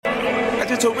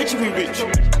addicted to rich and be rich.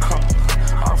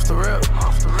 Off the rip,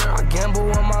 I gamble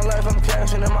on my life, I'm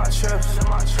cashing in my chips.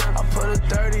 I put a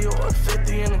 30 or a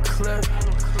 50 in the clip.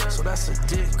 So that's a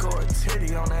dick or a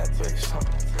titty on that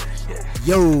bitch. Yeah.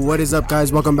 Yo, what is up,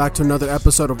 guys? Welcome back to another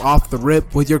episode of Off the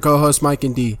Rip with your co-host Mike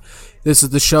and D. This is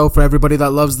the show for everybody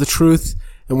that loves the truth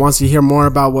and wants to hear more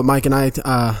about what Mike and I,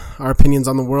 our opinions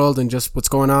on the world and just what's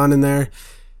going on in there.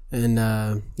 And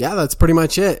yeah, that's pretty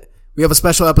much it. We have a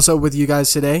special episode with you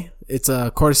guys today. It's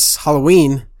of course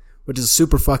Halloween, which is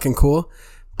super fucking cool.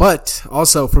 But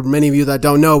also, for many of you that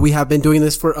don't know, we have been doing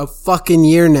this for a fucking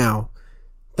year now.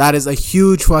 That is a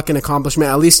huge fucking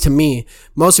accomplishment, at least to me.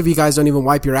 Most of you guys don't even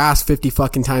wipe your ass 50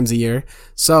 fucking times a year.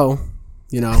 So,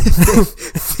 you know.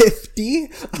 50?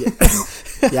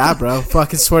 Yeah, bro.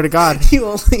 Fucking swear to God. You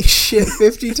only shit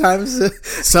 50 times.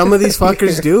 Some of these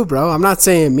fuckers do, bro. I'm not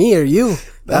saying me or you.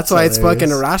 That's why hilarious. It's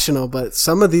fucking irrational. But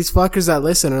some of these fuckers that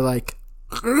listen are like,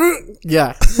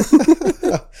 yeah.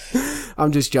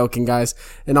 I'm just joking, guys.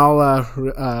 In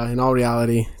all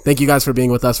reality, thank you guys for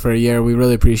being with us for a year. We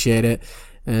really appreciate it.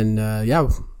 And, yeah,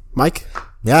 Mike.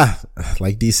 Yeah,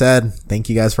 like D said, thank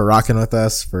you guys for rocking with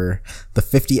us for the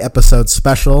 50 episode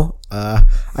special. I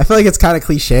feel like it's kind of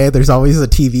cliche. There's always a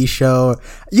TV show.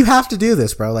 You have to do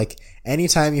this, bro. Like,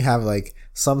 anytime you have like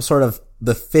some sort of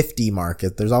the 50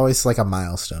 market, there's always like a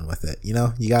milestone with it. You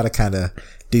know, you got to kind of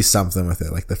do something with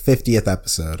it, like the 50th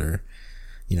episode or,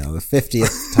 you know, the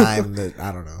 50th time that,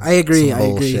 I don't know. I agree. Some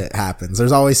bullshit happens.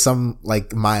 There's always some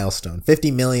like milestone.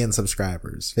 50 million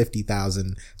subscribers,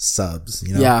 50,000 subs,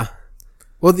 you know? Yeah.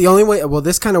 Well, the only way,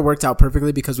 this kind of worked out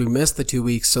perfectly because we missed the 2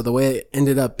 weeks. So the way it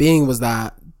ended up being was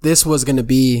that this was going to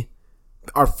be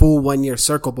our full 1 year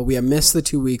circle, but we had missed the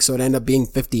 2 weeks. So it ended up being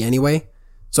 50 anyway.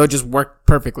 So it just worked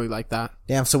perfectly like that.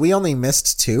 Damn. So we only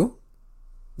missed 2?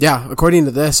 Yeah. According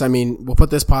to this, I mean, we'll put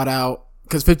this pod out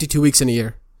because 52 weeks in a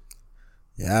year.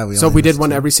 Yeah. So if we did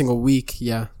one every single week,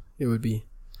 yeah, it would be.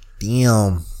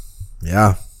 Damn.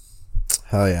 Yeah.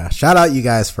 Hell yeah. Shout out you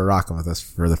guys for rocking with us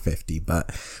for the 50.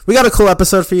 But we got a cool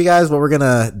episode for you guys. What we're going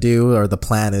to do, or the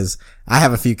plan is, I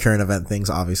have a few current event things,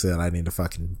 obviously, that I need to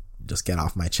fucking just get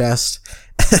off my chest.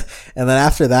 And then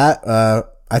after that,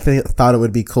 I thought it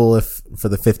would be cool if for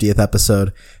the 50th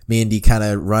episode, me and D kind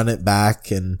of run it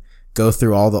back and go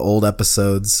through all the old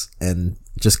episodes and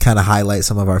just kind of highlight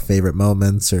some of our favorite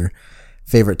moments or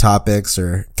favorite topics,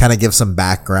 or kind of give some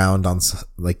background on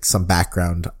like some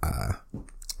background,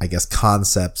 I guess,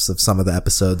 concepts of some of the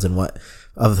episodes and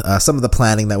some of the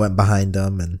planning that went behind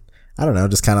them. And I don't know,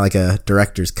 just kind of like a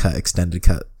director's cut, extended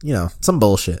cut, you know, some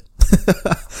bullshit.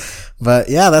 But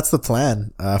yeah, that's the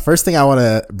plan. First thing I want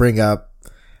to bring up,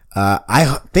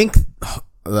 I think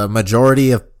the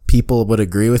majority of people would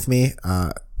agree with me.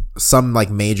 Some like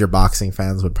major boxing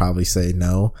fans would probably say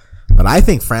no, but I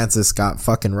think Francis got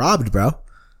fucking robbed, bro.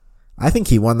 I think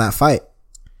he won that fight.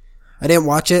 I didn't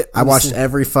watch it. I watched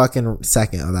every fucking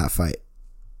second of that fight,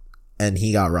 and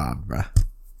he got robbed, bro.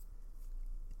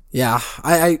 Yeah,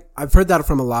 I've heard that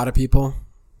from a lot of people.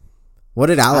 What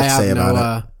did Alex say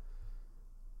about it?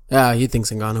 Yeah, he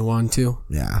thinks Ngannou won too.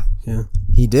 Yeah, yeah,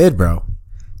 he did, bro.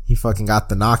 He fucking got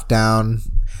the knockdown.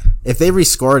 If they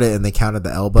rescored it and they counted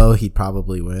the elbow, he'd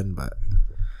probably win. But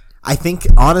I think,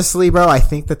 honestly, bro, I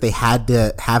think that they had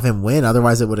to have him win.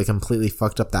 Otherwise, it would have completely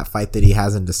fucked up that fight that he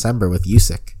has in December with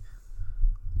Usyk.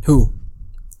 Who?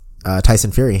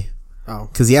 Tyson Fury. Oh.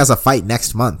 Cause he has a fight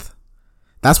next month.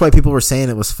 That's why people were saying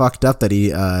it was fucked up that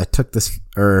he, took this,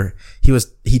 or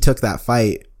he took that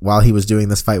fight while he was doing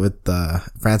this fight with,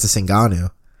 Francis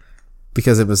Ngannou.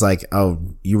 Because it was like, oh,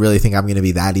 you really think I'm going to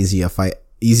be that easy of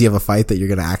a fight that you're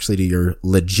going to actually do your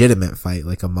legitimate fight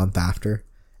like a month after?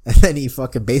 And then he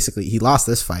lost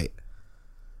this fight.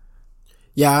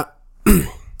 Yeah.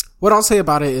 What I'll say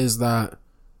about it is that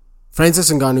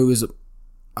Francis Ngannou is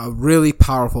a really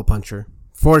powerful puncher.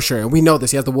 For sure. And we know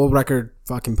this. He has the world record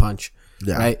fucking punch.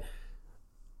 Yeah. Right?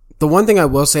 The one thing I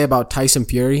will say about Tyson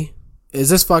Fury is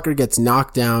this fucker gets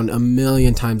knocked down a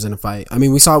million times in a fight. I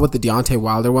mean, we saw it with the Deontay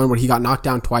Wilder one where he got knocked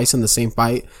down twice in the same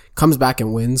fight, comes back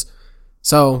and wins.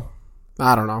 So,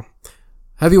 I don't know.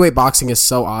 Heavyweight boxing is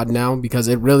so odd now because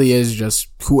it really is just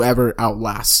whoever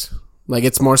outlasts. Like,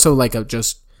 it's more so like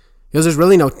because there's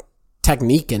really no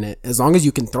technique in it. As long as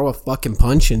you can throw a fucking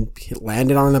punch and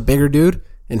land it on a bigger dude,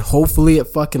 and hopefully it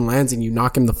fucking lands and you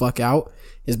knock him the fuck out,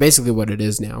 is basically what it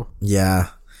is now. Yeah.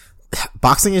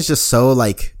 Boxing is just so,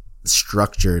 like,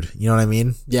 structured. You know what I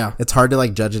mean? Yeah. It's hard to,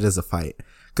 like, judge it as a fight.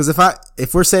 Because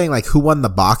if we're saying, like, who won the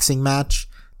boxing match,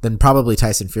 then probably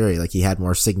Tyson Fury. Like, he had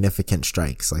more significant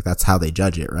strikes. Like, that's how they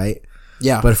judge it, right?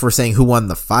 Yeah. But if we're saying who won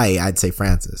the fight, I'd say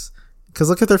Francis. Because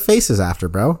look at their faces after,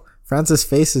 bro. Francis'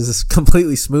 face is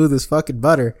completely smooth as fucking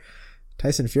butter.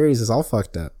 Tyson Fury's is all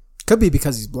fucked up. Could be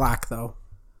because he's black though.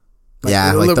 Like,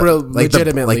 yeah,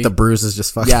 legitimately. Like the bruise is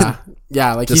just fucking.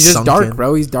 Yeah. Like he's just dark,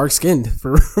 bro. He's dark skinned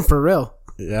for real.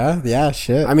 Yeah,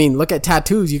 shit. I mean, look at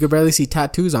tattoos. You could barely see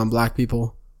tattoos on black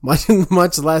people.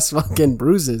 Much less fucking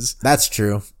bruises. That's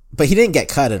true. But he didn't get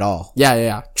cut at all.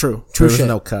 Yeah. True There was shit.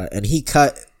 no cut. And he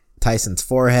cut Tyson's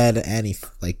forehead and he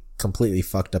like completely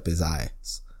fucked up his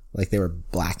eyes. Like they were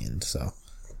blackened, so.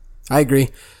 I agree.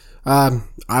 I'm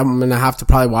gonna have to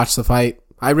probably watch the fight.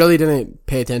 I really didn't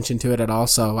pay attention to it at all,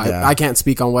 so I can't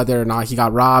speak on whether or not he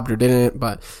got robbed or didn't,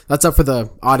 but that's up for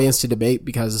the audience to debate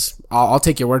because I'll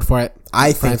take your word for it.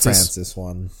 I think Francis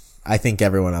won. I think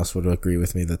everyone else would agree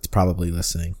with me that's probably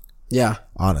listening. Yeah.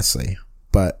 Honestly.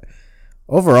 But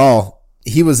overall,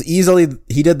 he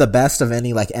did the best of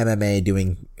any like MMA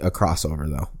doing a crossover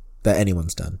though, that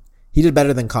anyone's done. He did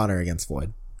better than Conor against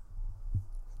Floyd.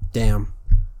 Damn.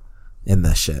 In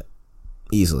this shit.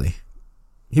 Easily.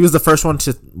 He was the first one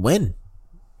to win.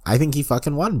 I think he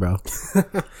fucking won, bro.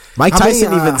 Mike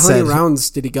Tyson even said... How many rounds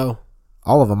did he go?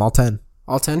 All of them, all 10.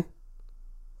 All 10?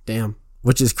 Damn.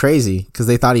 Which is crazy, because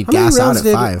they thought he'd gas out at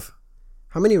 5.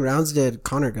 How many rounds did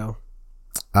Conor go?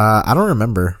 I don't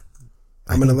remember.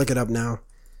 I'm going to look it up now.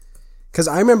 Because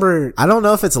I remember... I don't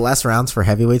know if it's less rounds for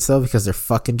heavyweights, though, because they're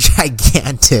fucking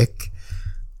gigantic.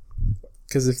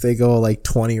 Because if they go, like,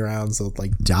 20 rounds, they'll,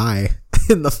 like, die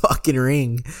in the fucking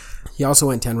ring. He also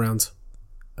went 10 rounds.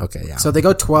 Okay, yeah. So they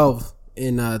go 12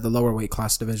 in the lower weight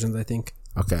class divisions, I think.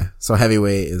 Okay. So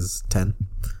heavyweight is 10?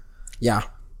 Yeah.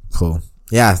 Cool.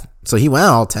 Yeah. So he went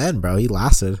all 10, bro. He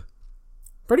lasted.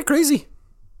 Pretty crazy.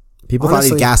 People thought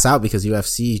he'd gas out because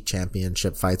UFC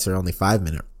championship fights are only 5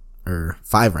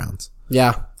 rounds.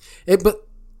 Yeah. But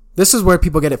this is where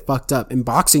people get it fucked up. In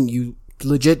boxing, you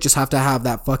legit just have to have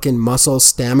that fucking muscle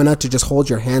stamina to just hold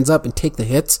your hands up and take the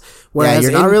hits. Whereas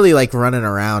you're not really like running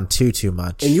around too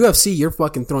much. In UFC, you're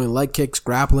fucking throwing leg kicks,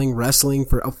 grappling, wrestling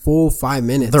for a full 5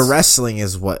 minutes. The wrestling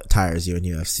is what tires you in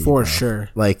UFC. For bro. Sure.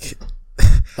 Like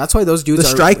that's why those dudes the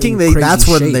are striking, in that's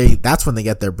shape. when they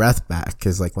get their breath back,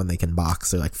 cuz like when they can box,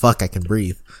 they're like, fuck, I can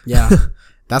breathe. Yeah.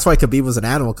 That's why Khabib was an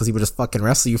animal, because he would just fucking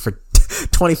wrestle you for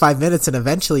 25 minutes and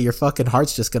eventually your fucking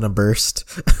heart's just gonna burst.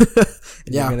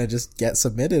 And you're gonna just get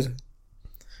submitted.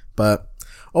 But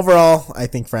overall, I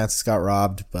think Francis got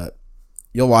robbed, but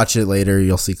you'll watch it later,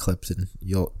 you'll see clips, and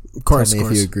you'll tell me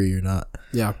if you agree or not.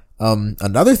 Yeah.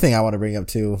 Another thing I want to bring up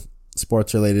too,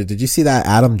 sports related, did you see that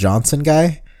Adam Johnson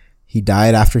guy? He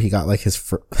died after he got like his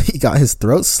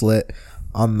throat slit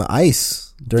on the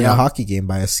ice during a hockey game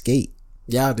by a skate.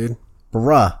 Yeah, dude.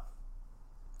 Bruh.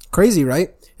 Crazy,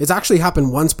 right? It's actually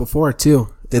happened once before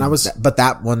too. But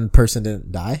that one person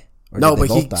didn't die? Or no, did they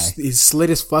but both die? he slit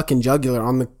his fucking jugular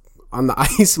on the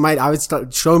ice. I would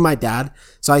start showing my dad.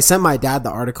 So I sent my dad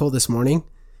the article this morning,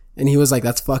 and he was like,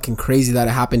 "That's fucking crazy that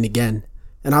it happened again."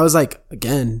 And I was like,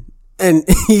 "Again?" And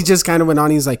he just kind of went on.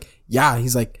 He's like, "Yeah."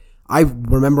 He's like, "I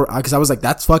remember," because I was like,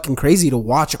 "That's fucking crazy to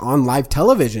watch on live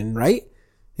television, right?"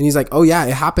 And he's like, "Oh yeah,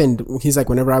 it happened." He's like,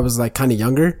 "Whenever I was like kind of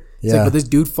younger." He's like, "But this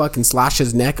dude fucking slashed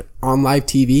his neck on live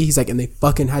TV." He's like, "And they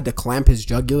fucking had to clamp his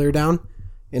jugular down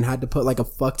and had to put like a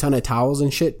fuck ton of towels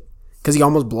and shit because he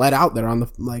almost bled out there on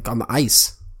the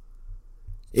ice."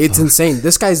 It's insane.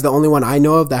 This guy's the only one I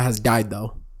know of that has died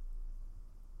though.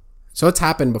 So it's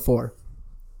happened before.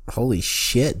 Holy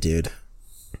shit, dude.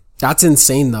 That's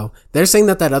insane though. They're saying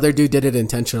that other dude did it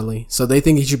intentionally, so they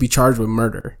think he should be charged with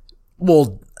murder.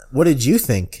 Well, what did you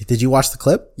think? Did you watch the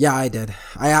clip? Yeah, I did.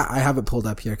 I have it pulled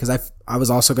up here because I was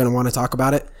also going to want to talk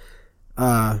about it.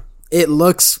 It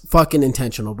looks fucking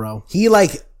intentional, bro. He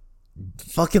like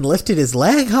fucking lifted his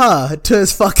leg, to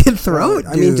his fucking throat.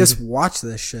 I mean, just watch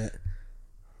this shit.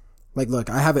 Like, look,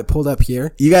 I have it pulled up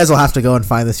here. You guys will have to go and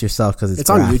find this yourself because it's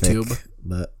graphic, on YouTube.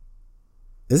 But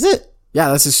is it?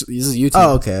 Yeah, this is YouTube.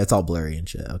 Oh, okay. It's all blurry and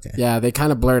shit. Okay. Yeah, they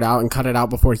kind of blurred out and cut it out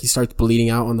before he starts bleeding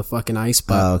out on the fucking ice.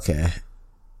 But okay.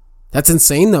 That's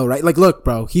insane though, right? Like, look,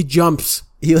 bro, he jumps.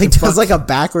 He like does like a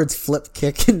backwards flip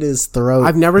kick into his throat.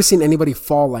 I've never seen anybody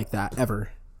fall like that ever.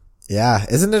 Yeah.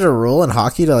 Isn't it a rule in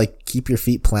hockey to like keep your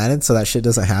feet planted so that shit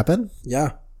doesn't happen?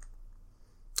 Yeah.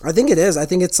 I think it is. I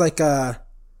think it's like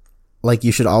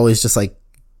you should always just like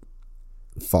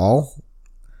fall.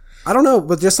 I don't know,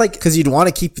 but just like, cause you'd want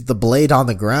to keep the blade on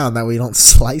the ground. That way you don't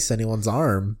slice anyone's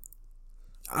arm.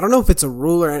 I don't know if it's a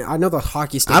rule or I know the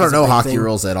hockey stick. I don't know hockey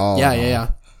rules at all.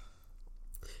 Yeah.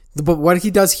 But what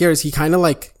he does here is he kind of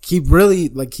like, he really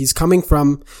like, he's coming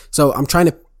from, so I'm trying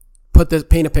to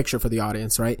paint a picture for the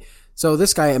audience, right? So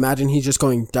this guy, imagine he's just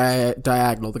going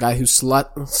diagonal, the guy who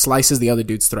slices the other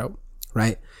dude's throat,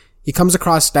 right? He comes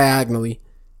across diagonally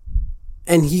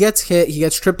and he gets hit. He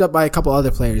gets tripped up by a couple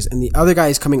other players, and the other guy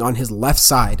is coming on his left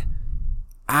side.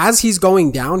 As he's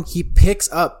going down, he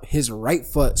picks up his right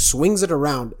foot, swings it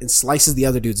around, and slices the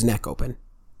other dude's neck open.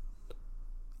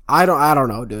 I don't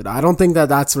know, dude. I don't think that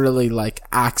that's really like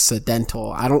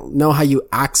accidental. I don't know how you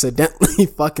accidentally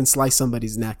fucking slice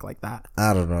somebody's neck like that.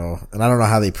 I don't know. And I don't know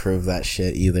how they prove that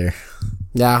shit either.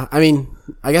 Yeah. I mean,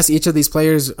 I guess each of these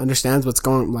players understands what's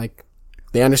going, like,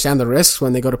 they understand the risks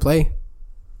when they go to play.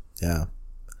 Yeah.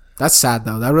 That's sad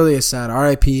though. That really is sad.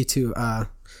 RIP to,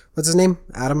 what's his name?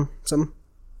 Adam something?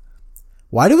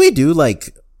 Why do we do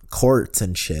like courts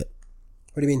and shit?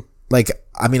 What do you mean? Like,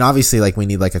 I mean, obviously, like, we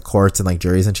need, like, a courts and, like,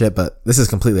 juries and shit, but this is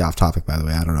completely off topic, by the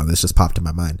way. I don't know. This just popped in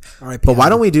my mind. But why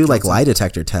don't we do, like, lie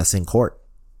detector tests in court?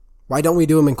 Why don't we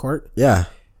do them in court? Yeah.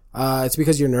 It's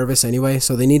because you're nervous anyway,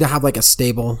 so they need to have, like, a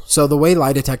stable. So the way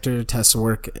lie detector tests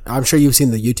work, I'm sure you've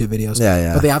seen the YouTube videos.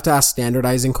 Yeah. But they have to ask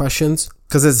standardizing questions.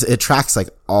 Because it tracks, like,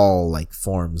 all, like,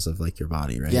 forms of, like, your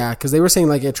body, right? Yeah, because they were saying,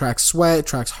 like, it tracks sweat, it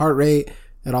tracks heart rate,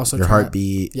 it also your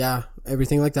heartbeat. Yeah,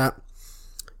 everything like that.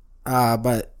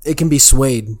 But it can be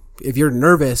swayed. If you're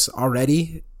nervous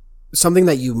already, something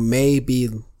that you may be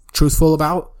truthful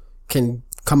about can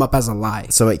come up as a lie.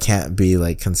 So it can't be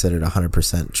like considered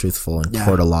 100% truthful in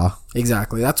court of law.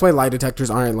 Exactly. That's why lie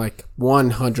detectors aren't like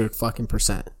 100 fucking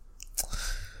 %.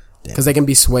 Because they can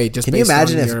be swayed just based on your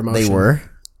emotion. Can you imagine if they were?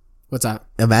 What's that?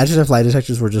 Imagine if lie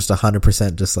detectors were just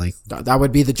 100% just like... That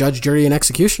would be the judge, jury, and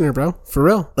executioner, bro. For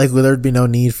real. Like, there'd be no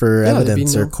need for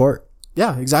evidence or court.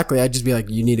 Yeah, exactly. I'd just be like,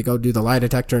 you need to go do the lie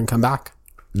detector and come back.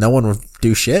 No one would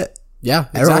do shit. Yeah,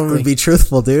 exactly. Everyone would be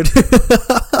truthful, dude.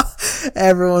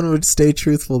 Everyone would stay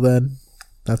truthful then.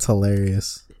 That's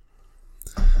hilarious.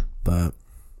 But,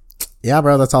 yeah,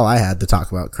 bro, that's all I had to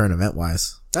talk about current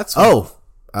event-wise. That's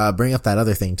bring up that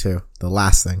other thing, too. The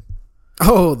last thing.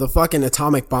 Oh, the fucking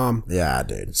atomic bomb. Yeah,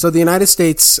 dude. So the United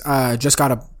States just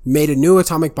made a new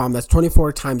atomic bomb that's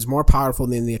 24 times more powerful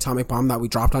than the atomic bomb that we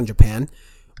dropped on Japan,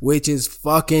 which is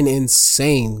fucking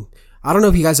insane. I don't know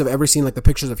if you guys have ever seen like the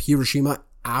pictures of Hiroshima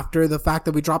after the fact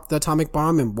that we dropped the atomic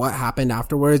bomb and what happened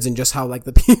afterwards and just how like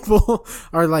the people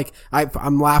are like,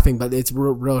 I'm laughing, but it's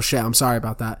real shit. I'm sorry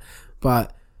about that.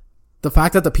 But the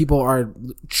fact that the people are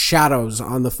shadows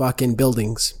on the fucking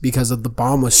buildings because of the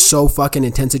bomb was so fucking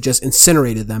intense, it just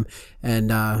incinerated them. And,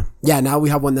 now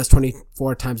we have one that's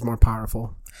 24 times more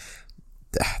powerful.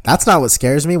 That's not what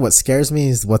scares me. What scares me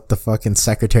is what the fucking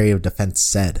Secretary of Defense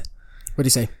said. What do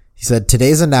you say? He said,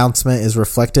 today's announcement is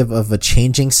reflective of a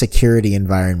changing security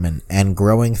environment and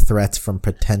growing threats from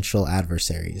potential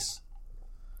adversaries.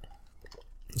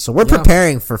 So we're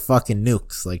preparing for fucking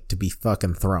nukes, like, to be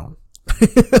fucking thrown.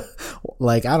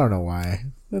 Like, I don't know why.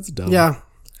 That's dumb. Yeah.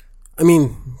 I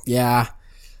mean, yeah.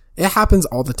 It happens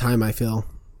all the time, I feel.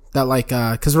 That, like,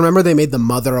 cause remember they made the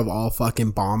mother of all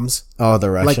fucking bombs? Oh,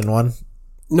 the Russian one?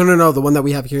 No. The one that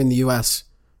we have here in the U.S.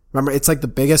 Remember, it's like the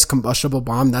biggest combustible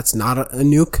bomb that's not a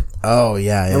nuke. Oh,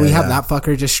 yeah. And we have that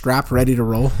fucker just strapped, ready to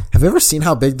roll. Have you ever seen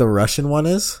how big the Russian one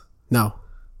is? No.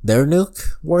 Their nuke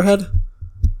warhead?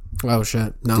 Oh,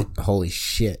 shit. No. Dude, holy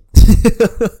shit.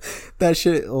 That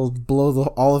shit will blow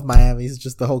all of Miami's,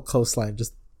 just the whole coastline,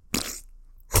 just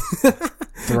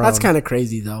That's kind of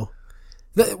crazy, though.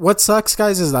 What sucks,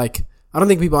 guys, is like, I don't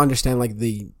think people understand like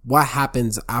what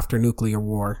happens after nuclear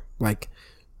war. Like,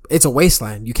 it's a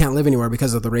wasteland. You can't live anywhere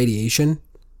because of the radiation.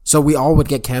 So we all would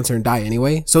get cancer and die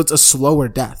anyway. So it's a slower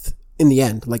death in the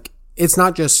end. Like, it's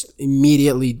not just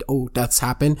immediately, oh, deaths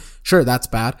happen. Sure, that's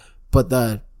bad. But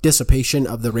the dissipation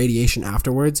of the radiation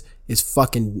afterwards is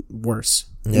fucking worse,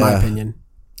 in my opinion.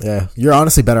 Yeah. You're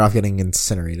honestly better off getting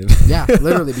incinerated. Yeah,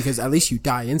 literally, because at least you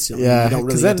die instantly. Yeah. You don't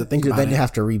really have to think about it. Then you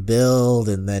have to rebuild,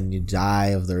 and then you die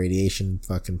of the radiation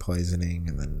fucking poisoning,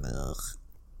 and then,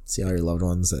 see all your loved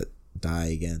ones that die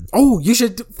again. Oh, you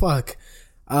should, fuck.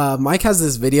 Mike has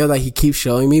this video that he keeps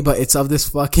showing me, but it's of this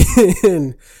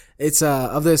fucking, it's,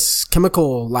 of this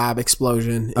chemical lab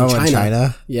explosion in China. In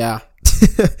China? Yeah.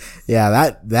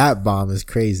 Yeah, that bomb is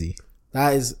crazy.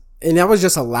 And that was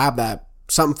just a lab that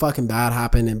something fucking bad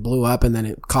happened and blew up, and then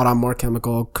it caught on more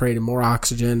chemical, created more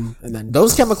oxygen, and then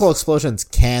those chemical explosions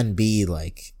can be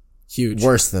like huge,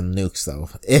 worse than nukes though,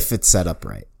 if it's set up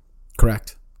right.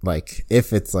 Correct. Like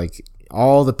if it's like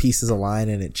all the pieces align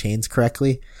and it chains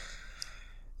correctly.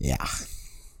 Yeah.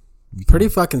 Pretty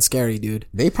fucking scary, dude.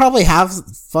 They probably have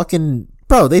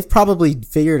they've probably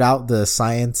figured out the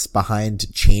science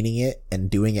behind chaining it and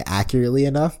doing it accurately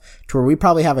enough to where we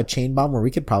probably have a chain bomb where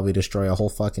we could probably destroy a whole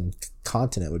fucking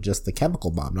continent with just the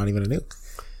chemical bomb, not even a nuke.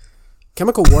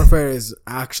 Chemical warfare is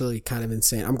actually kind of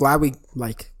insane. I'm glad we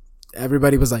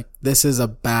everybody was like, this is a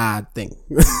bad thing.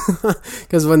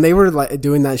 Because when they were like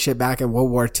doing that shit back in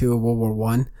World War II and World War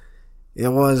One, it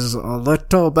was a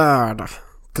little bad.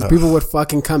 Because people would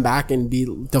fucking come back and be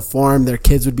deformed. Their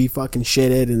kids would be fucking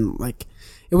shitted. And like,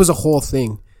 it was a whole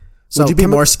thing. So would you be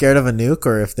more scared of a nuke,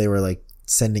 or if they were like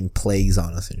sending plagues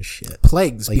on us and shit?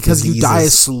 Plagues, like because diseases. You die a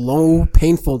slow,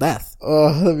 painful death.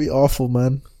 Oh, that'd be awful,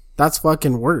 man. That's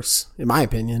fucking worse, in my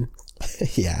opinion.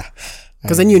 Yeah.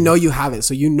 Because then you know you have it,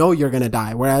 so you know you're gonna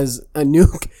die. Whereas a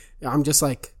nuke, I'm just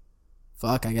like,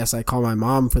 fuck, I guess I call my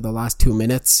mom for the last 2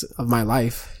 minutes of my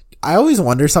life. I always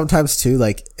wonder sometimes too,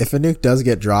 like, if a nuke does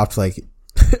get dropped, like,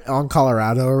 on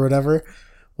Colorado or whatever,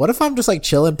 what if I'm just like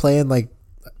chilling playing like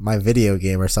my video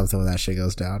game or something when that shit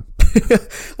goes down?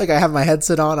 Like, I have my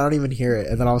headset on, I don't even hear it,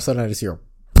 and then all of a sudden I just hear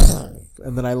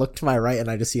and then I look to my right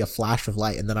and I just see a flash of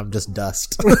light, and then I'm just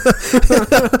dust.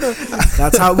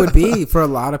 That's how it would be for a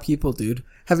lot of people, dude.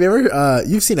 Have you ever,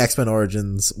 you've seen X-Men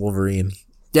Origins Wolverine?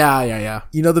 Yeah.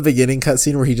 You know the beginning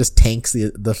cutscene where he just tanks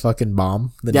the fucking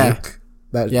bomb? The nuke?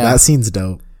 That scene's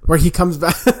dope. Where he comes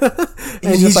back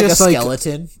and he's just like a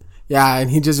skeleton. Yeah, and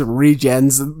he just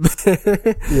regens.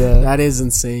 Yeah. That is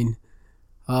insane.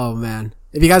 Oh, man.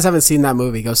 If you guys haven't seen that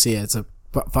movie, go see it. It's a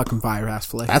fucking fire-ass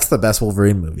flick. That's the best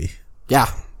Wolverine movie. Yeah.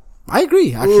 I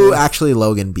agree, actually. Ooh, actually,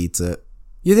 Logan beats it.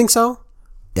 You think so?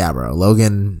 Yeah, bro.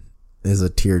 Logan is a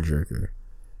tearjerker.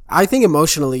 I think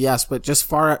emotionally, yes, but just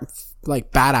far,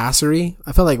 like, badassery.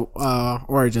 I feel like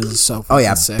Origins is so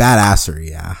fucking sick. Badassery,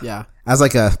 yeah. Yeah. As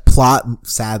like a plot,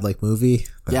 sad, like, movie.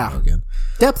 Yeah. Logan.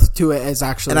 Depth to it is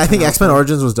actually... And I think X-Men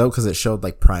Origins was dope because it showed,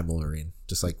 like, Prime Wolverine.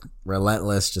 Just, like,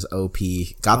 relentless, just OP.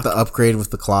 Got the upgrade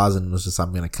with the claws and was just,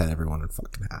 I'm gonna cut everyone in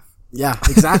fucking half. Yeah,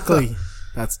 exactly.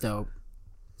 That's dope.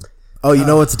 Oh, you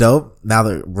know what's dope? Now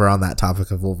that we're on that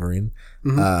topic of Wolverine.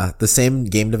 The same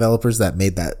game developers that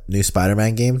made that new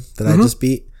Spider-Man game that I just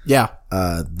beat. Yeah.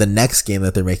 The next game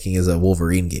that they're making is a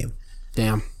Wolverine game.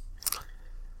 Damn.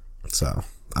 So,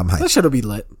 I'm hyped. That shit'll be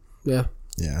lit. Yeah.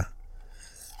 Yeah.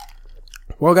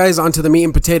 Well, guys, on to the meat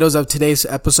and potatoes of today's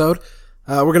episode.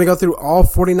 We're going to go through all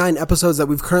 49 episodes that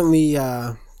we've currently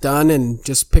done and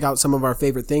just pick out some of our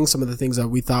favorite things, some of the things that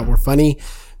we thought were funny,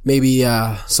 maybe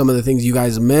some of the things you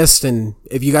guys missed. And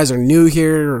if you guys are new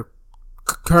here or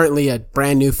currently a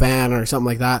brand new fan or something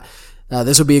like that,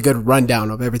 this will be a good rundown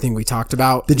of everything we talked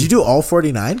about. Did you do all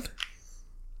 49?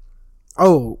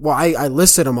 Oh, well, I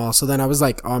listed them all. So then I was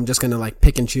like, I'm just going to like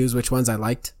pick and choose which ones I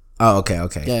liked. Oh,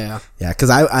 okay. Yeah. Yeah,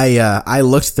 cause I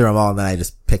looked through them all and then I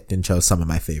just picked and chose some of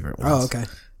my favorite ones. Oh, okay.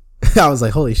 I was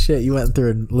like, holy shit, you went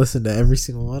through and listened to every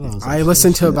single one? I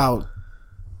listened to about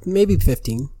maybe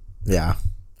 15. Yeah.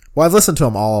 Well, I've listened to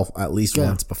them all at least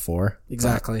once before.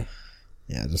 Exactly.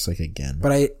 Yeah, just like again.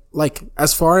 But I, like,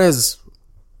 as far as,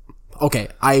 okay,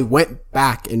 I went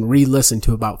back and re-listened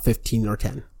to about 15 or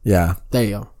 10. Yeah. There you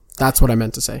go. That's what I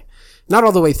meant to say. Not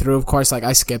all the way through, of course. Like,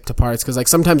 I skipped to parts because, like,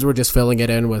 sometimes we're just filling it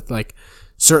in with, like,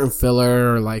 certain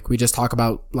filler, or, like, we just talk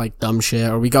about, like, dumb shit,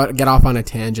 or we get off on a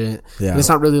tangent. Yeah. And it's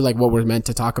not really, like, what we're meant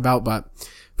to talk about, but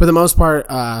for the most part,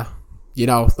 you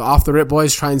know, the Off the Rip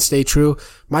boys try and stay true.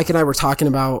 Mike and I were talking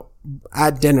about,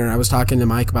 at dinner, I was talking to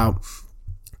Mike about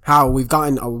how we've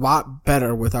gotten a lot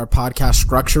better with our podcast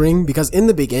structuring, because in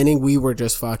the beginning, we were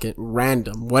just fucking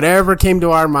random. Whatever came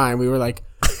to our mind, we were like,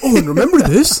 oh, and remember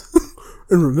this?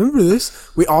 And remember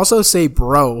this? We also say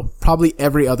bro probably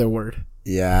every other word.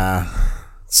 Yeah.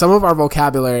 Some of our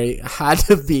vocabulary had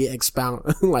to be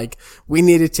like, we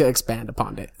needed to expand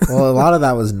upon it. Well, a lot of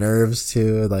that was nerves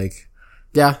too. Like,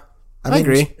 yeah, I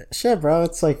agree. Shit, bro.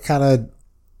 It's like kind of,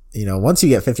 you know, once you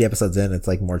get 50 episodes in, it's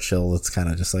like more chill. It's kind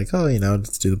of just like, oh, you know,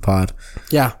 let's do the pod.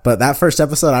 Yeah. But that first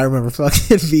episode, I remember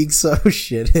fucking being so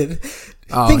shitted.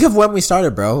 Oh. Think of when we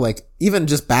started, bro. Like, even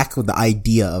just back with the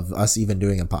idea of us even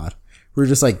doing a pod. We were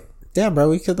just like, damn, bro,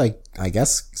 we could, like, I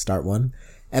guess start one.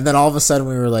 And then all of a sudden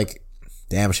we were like,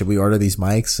 damn, should we order these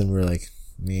mics? And we were like,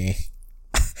 meh.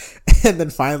 And then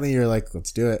finally you're like,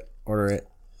 let's do it. Order it.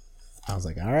 I was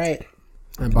like, all right.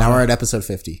 Now we're at episode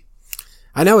 50.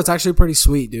 I know, it's actually pretty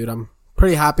sweet, dude. I'm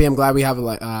pretty happy. I'm glad we have,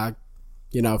 like,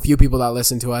 you know, a few people that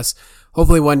listen to us.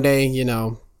 Hopefully one day, you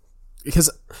know, because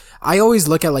I always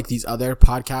look at, like, these other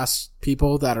podcast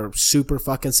people that are super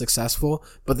fucking successful,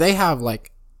 but they have,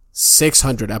 like,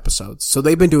 600 episodes. So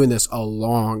they've been doing this a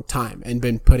long time and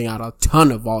been putting out a ton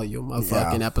of volume of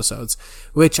fucking episodes,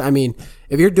 which, I mean,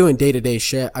 if you're doing day-to-day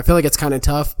shit, I feel like it's kind of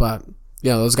tough, but, you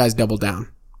know, those guys double down.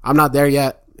 I'm not there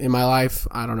yet in my life.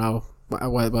 I don't know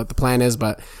what the plan is,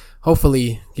 but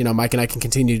hopefully, you know, Mike and I can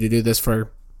continue to do this for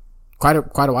quite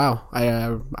a while.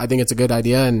 I think it's a good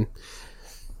idea, and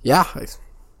yeah,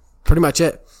 pretty much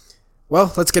it.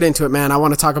 Well, let's get into it, man. I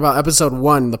want to talk about episode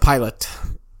 1, the pilot,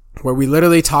 where we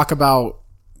literally talk about...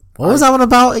 What was that one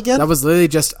about again? That was literally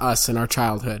just us in our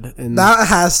childhood. And that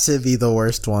has to be the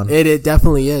worst one. It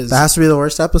definitely is. That has to be the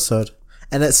worst episode.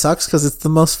 And it sucks because it's the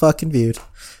most fucking viewed.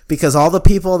 Because all the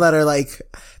people that are like...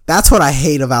 That's what I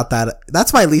hate about that.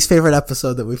 That's my least favorite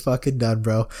episode that we've fucking done,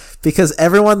 bro. Because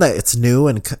everyone that it's new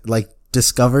and like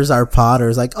discovers our pod or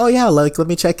is like, oh yeah, like let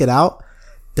me check it out.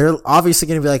 They're obviously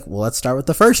going to be like, well, let's start with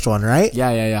the first one, right?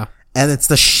 Yeah. And it's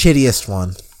the shittiest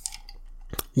one.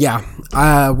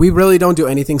 Yeah. We really don't do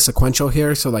anything sequential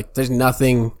here. So like there's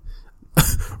nothing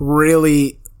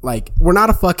really like, we're not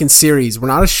a fucking series. We're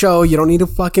not a show. You don't need to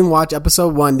fucking watch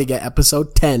episode 1 to get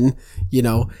episode 10, you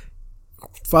know.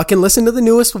 Fucking listen to the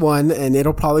newest one and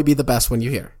it'll probably be the best one you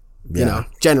hear. Yeah. You know,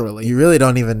 generally. You really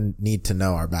don't even need to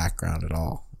know our background at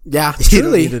all. Yeah, you truly.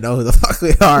 Don't need to know who the fuck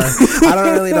we are. I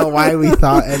don't really know why we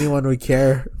thought anyone would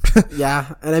care.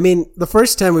 Yeah, and I mean, the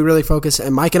first 10 we really focused,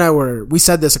 and Mike and I we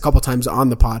said this a couple times on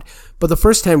the pod, but the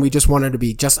first 10 we just wanted to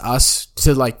be just us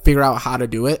to like figure out how to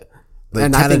do it. Like,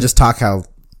 and kind of just talk how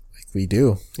like, we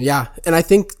do. Yeah, and I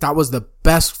think that was the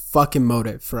best fucking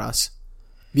motive for us.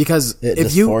 Because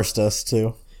if you forced us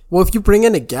to. Well, if you bring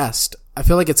in a guest, I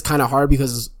feel like it's kind of hard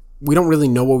because we don't really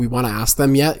know what we want to ask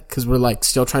them yet because we're like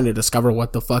still trying to discover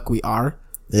what the fuck we are.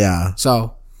 Yeah.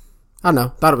 So, I don't know.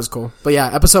 Thought it was cool. But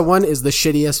yeah, episode 1 is the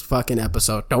shittiest fucking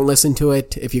episode. Don't listen to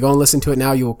it. If you go and listen to it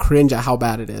now, you will cringe at how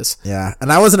bad it is. Yeah.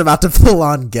 And I wasn't about to full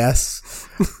on guess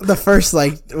the first,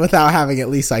 like, without having at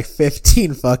least like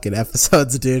 15 fucking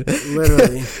episodes, dude.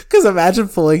 Literally. Cause imagine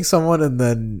fooling someone and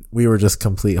then we were just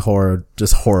complete horror,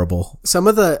 just horrible. Some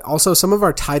of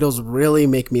our titles really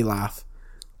make me laugh.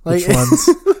 Like, which ones?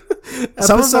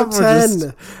 Episode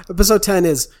 10. Episode 10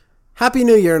 is Happy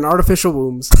New Year and Artificial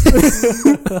Wombs.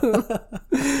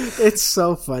 It's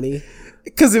so funny.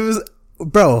 Cause it was,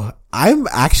 bro, I'm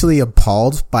actually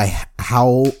appalled by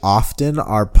how often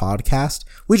our podcast,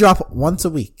 we drop once a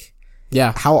week.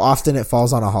 Yeah. How often it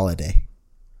falls on a holiday.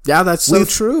 Yeah, that's so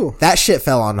true. That shit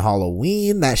fell on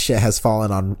Halloween. That shit has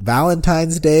fallen on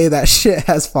Valentine's Day. That shit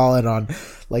has fallen on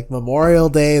like Memorial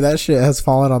Day. That shit has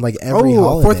fallen on like every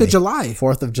holiday. 4th of July.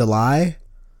 4th of July.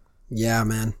 Yeah,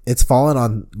 man. It's fallen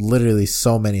on literally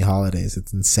so many holidays.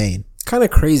 It's insane. Kind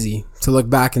of crazy to look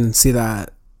back and see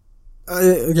that.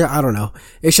 Yeah, I don't know.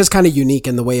 It's just kind of unique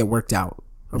in the way it worked out,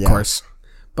 of course.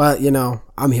 But, you know,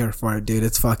 I'm here for it, dude.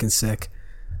 It's fucking sick.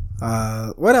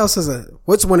 What else is it?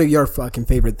 What's one of your fucking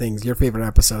favorite things? Your favorite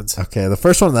episodes? Okay, the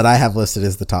first one that I have listed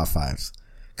is the top 5s.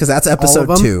 Cause that's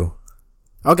episode 2.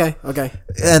 Okay.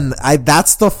 And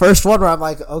that's the first one where I'm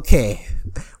like, okay,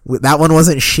 that one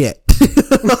wasn't shit.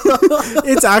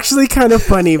 It's actually kind of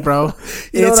funny, bro.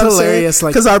 It's hilarious.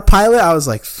 Like, cause our pilot, I was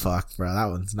like, fuck, bro, that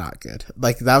one's not good.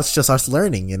 Like, that was just us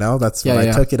learning, you know? That's what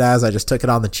I took it as. I just took it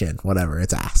on the chin. Whatever.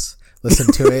 It's ass.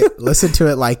 Listen to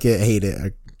it, like it, hate it,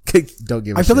 or don't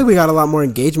give a shit. I feel like we got a lot more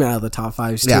engagement out of the top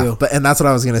 5s too. Yeah, and that's what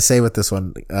I was gonna say with this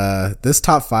one. This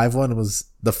top 5 one was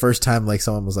the first time like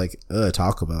someone was like,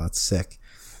 Taco Bell, that's sick.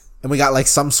 And we got like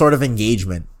some sort of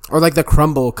engagement. Or like the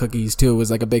crumble cookies too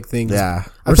was like a big thing. Yeah.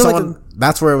 Or someone,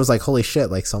 that's where it was like, holy shit,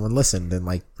 like someone listened and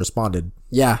like responded.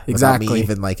 Yeah, exactly. Without me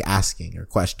even like asking or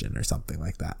question or something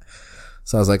like that.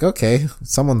 So I was like, okay,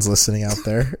 someone's listening out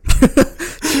there.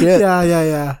 Shit.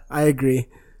 Yeah. I agree.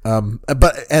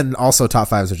 And also top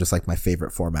 5s are just like my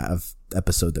favorite format of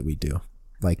episode that we do.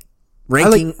 Like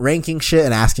ranking shit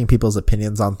and asking people's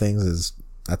opinions on things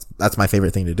that's my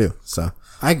favorite thing to do. So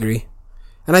I agree.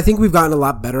 And I think we've gotten a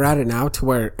lot better at it now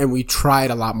and we tried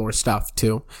a lot more stuff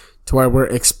too, to where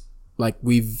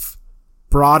we've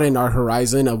broadened our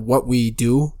horizon of what we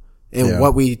do and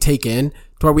what we take in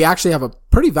to where we actually have a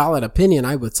pretty valid opinion,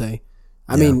 I would say.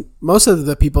 I mean, most of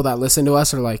the people that listen to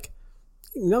us are like,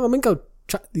 you know, I'm going to go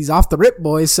try these Off the Rip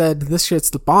boys said this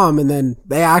shit's the bomb. And then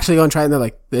they actually go and try it and they're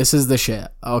like, this is the shit.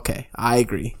 Okay. I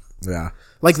agree. Yeah.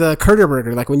 Like the Curder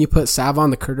Burger, like when you put salve on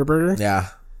the Curder Burger. Yeah.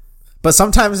 But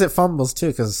sometimes it fumbles too,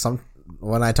 because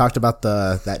when I talked about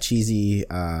that cheesy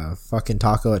fucking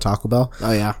taco at Taco Bell.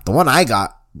 Oh yeah. The one I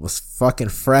got was fucking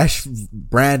fresh,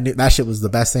 brand new. That shit was the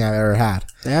best thing I've ever had.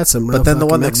 They had some real But then the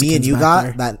one that Mexicans me and you got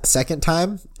there. That second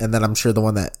time, and then I'm sure the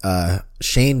one that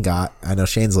Shane got, I know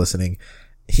Shane's listening,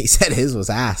 he said his was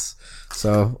ass.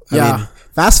 So I mean,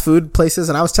 fast food places,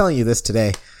 and I was telling you this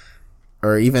today,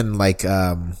 or even like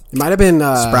it might have been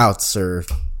Sprouts or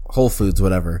Whole Foods,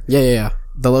 whatever. Yeah.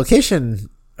 The location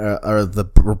or the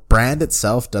brand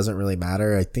itself doesn't really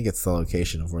matter. I think it's the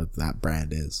location of where that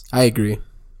brand is. I agree.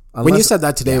 When you said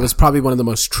that today, it was probably one of the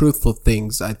most truthful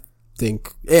things I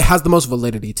think it has the most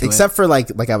validity to it. Except for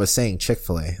like I was saying,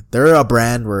 Chick-fil-A. They're a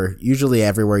brand where usually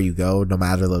everywhere you go, no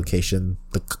matter location,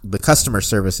 the customer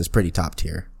service is pretty top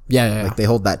tier. Yeah. Like they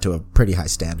hold that to a pretty high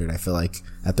standard, I feel like,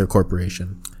 at their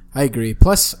corporation. I agree.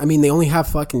 Plus, I mean, they only have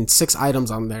fucking 6 items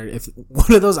on there. If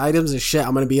one of those items is shit,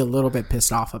 I'm going to be a little bit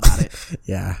pissed off about it.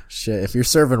 Yeah, shit. If you're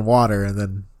serving water and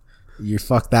then you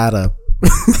fuck that up.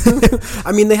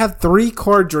 I mean, they have 3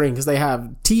 core drinks. They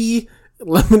have tea,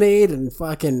 lemonade, and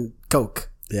fucking Coke.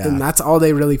 Yeah. And that's all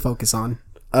they really focus on.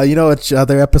 You know which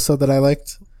other episode that I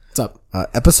liked? What's up?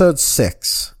 Episode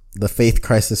 6, the Faith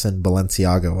Crisis in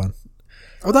Balenciaga one.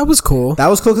 Oh, that was cool. That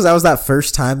was cool because that was that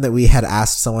first time that we had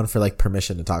asked someone for like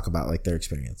permission to talk about like their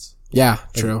experience. Yeah,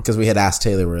 true. Because we had asked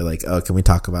Taylor, we were like, oh, can we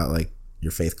talk about like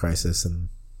your faith crisis and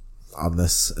on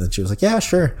this? And she was like, yeah,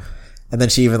 sure. And then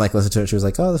she even like listened to it. She was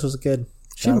like, oh, this was good.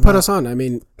 She even put us on. I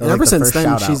mean, Like ever the since first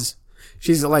then, shout-out.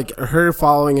 she's like, her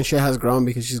following and shit has grown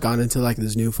because she's gone into like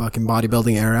this new fucking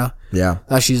bodybuilding era Yeah.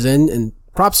 that she's in. And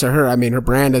props to her. I mean, her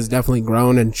brand has definitely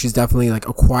grown and she's definitely like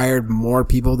acquired more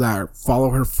people that follow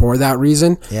her for that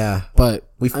reason. Yeah. But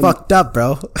We fucked up,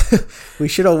 bro. We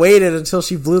should have waited until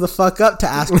she blew the fuck up to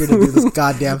ask her to do this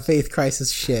goddamn faith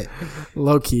crisis shit.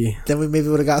 Low key. Then we maybe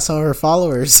would have got some of her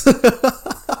followers.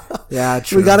 Yeah,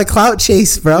 true. We got a clout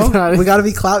chase, bro. Yeah. We got to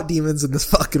be clout demons in this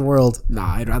fucking world.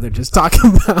 Nah, I'd rather just talk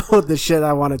about the shit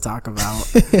I want to talk about.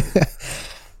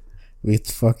 We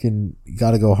fucking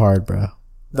got to go hard, bro.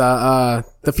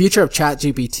 The future of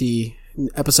ChatGPT,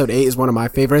 episode 8 is one of my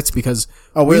favorites because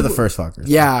We're the first fuckers.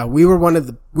 yeah, we were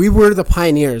the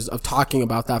pioneers of talking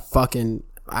about that fucking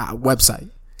website.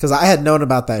 Because I had known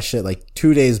about that shit like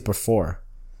 2 days before.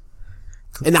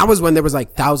 And that was when there was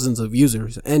like thousands of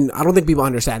users. And I don't think people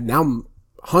understand now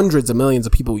hundreds of millions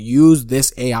of people use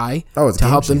this AI It's to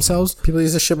help game-changing. themselves. People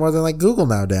use this shit more than like Google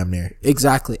now, damn near.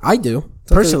 Exactly. I do.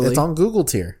 Personally. It's on Google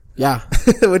tier. Yeah.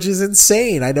 Which is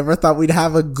insane. I never thought we'd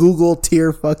have a Google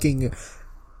tier fucking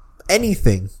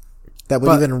anything that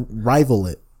would even rival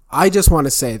it. I just want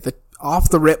to say the Off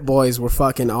the Rip boys were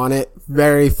fucking on it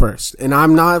very first. And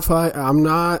I'm not,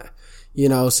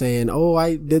 saying, oh,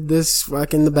 I did this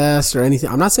fucking the best or anything.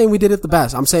 I'm not saying we did it the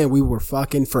best. I'm saying we were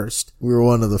fucking first. We were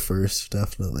one of the first,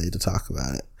 definitely, to talk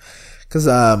about it. Cause,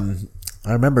 I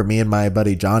remember me and my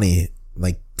buddy Johnny,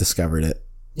 like, discovered it.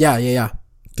 Yeah.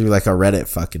 Through like a Reddit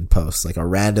fucking post, like a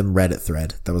random Reddit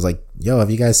thread that was like, yo, have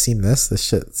you guys seen this? This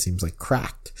shit seems like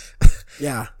cracked.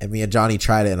 Yeah. And me and Johnny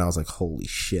tried it and I was like, holy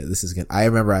shit, this is gonna, I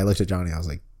remember I looked at Johnny, I was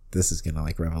like, this is gonna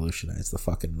like revolutionize the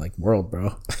fucking like world,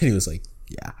 bro. And he was like,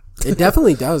 yeah. It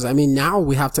definitely does. I mean, now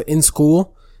we have to, in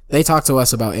school, they talk to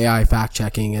us about AI fact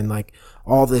checking and like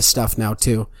all this stuff now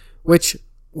too, which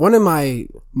one of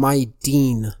my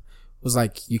dean was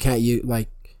like, you can't use, like,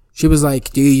 she was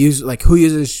like, do you use, like, who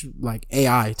uses like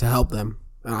AI to help them?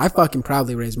 And I fucking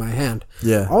proudly raised my hand.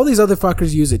 Yeah. All these other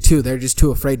fuckers use it too. They're just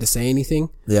too afraid to say anything.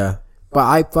 Yeah. But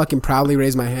I fucking proudly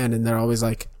raise my hand and they're always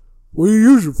like, what do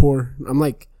you use it for? I'm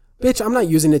like, bitch, I'm not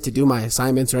using it to do my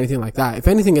assignments or anything like that. If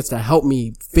anything, it's to help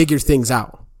me figure things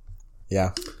out.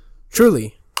 Yeah.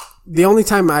 Truly. The only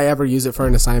time I ever use it for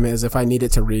an assignment is if I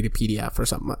needed to read a PDF or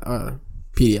something,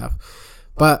 PDF.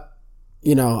 But,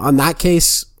 on that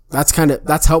case,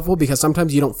 that's helpful because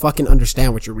sometimes you don't fucking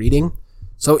understand what you're reading.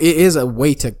 So it is a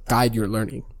way to guide your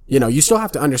learning. You still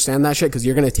have to understand that shit because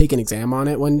you're going to take an exam on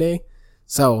it one day.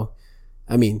 So,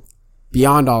 I mean,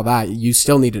 beyond all that, you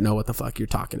still need to know what the fuck you're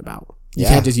talking about. You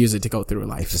can't just use it to go through It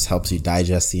life. just helps you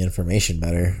digest the information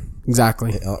better.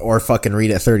 Exactly. Or fucking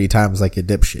read it 30 times like a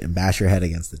dipshit and bash your head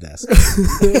against the desk.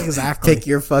 Exactly. Pick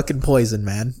your fucking poison,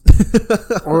 man.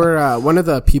 Or one of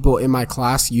the people in my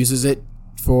class uses it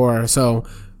so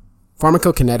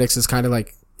pharmacokinetics is kind of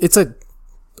like,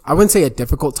 I wouldn't say a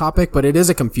difficult topic, but it is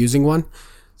a confusing one.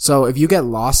 So if you get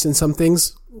lost in some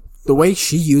things, the way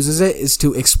she uses it is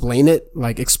to explain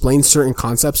certain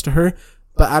concepts to her,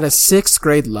 but at a 6th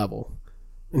grade level.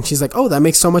 And she's like, oh, that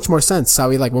makes so much more sense. So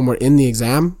when we're in the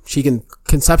exam, she can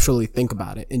conceptually think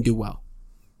about it and do well.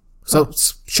 So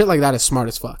shit like that is smart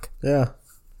as fuck. Yeah.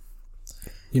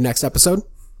 Your next episode?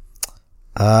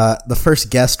 The first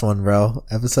guest one, bro.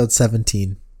 Episode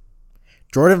 17.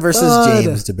 Jordan versus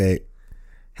James debate.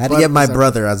 Had to Bud get my was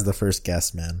brother as the first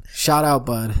guest, man. Shout out,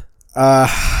 bud.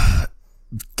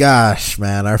 Gosh,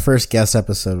 man. Our first guest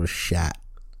episode was shat.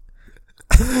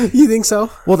 You think so?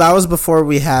 Well, that was before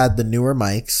we had the newer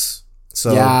mics.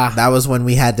 So Yeah. that was when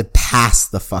we had to pass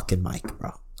the fucking mic,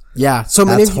 bro. Yeah. So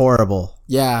many That's horrible.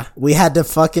 Yeah. We had to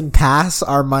fucking pass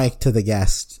our mic to the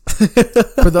guest. For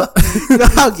the You know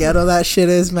how ghetto that shit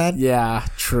is, man? Yeah,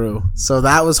 true. So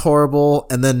that was horrible.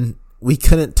 And then we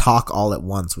couldn't talk all at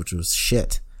once, which was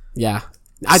shit. Yeah.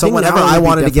 So whenever I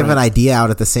wanted to give an idea out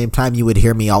at the same time, you would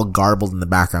hear me all garbled in the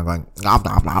background going, blah,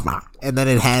 blah, blah, blah. And then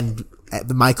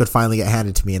the mic would finally get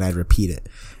handed to me and I'd repeat it.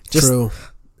 True.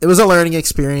 It was a learning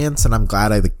experience, and I'm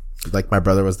glad my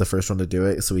brother was the first one to do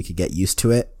it so we could get used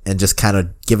to it and just kind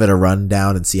of give it a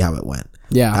rundown and see how it went.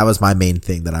 Yeah. That was my main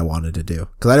thing that I wanted to do.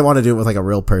 Cause I didn't want to do it with like a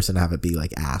real person and have it be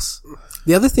like ass.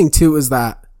 The other thing too is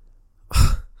that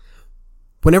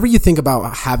whenever you think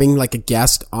about having like a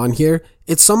guest on here,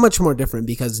 it's so much more different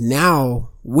because now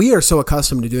we are so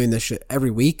accustomed to doing this shit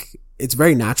every week. It's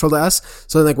very natural to us.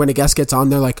 So like when a guest gets on,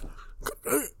 they're like,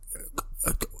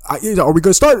 are we going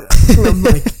to start? And I'm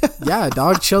like, yeah,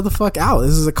 dog, chill the fuck out.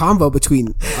 This is a combo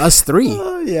between us three.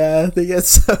 Oh, yeah. They get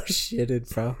so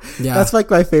shitted, bro. Yeah. That's like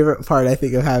my favorite part, I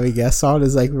think, of having guests on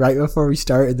is like right before we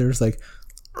start and there's like,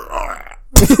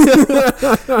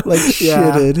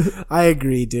 shitted. Yeah, I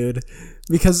agree, dude.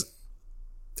 Because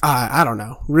I don't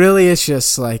know. Really, it's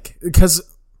just like, because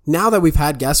now that we've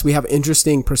had guests, we have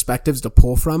interesting perspectives to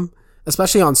pull from,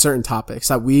 especially on certain topics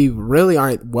that we really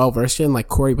aren't well versed in, like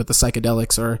Corey with the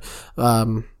psychedelics, or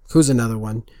who's another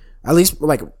one? At least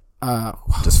like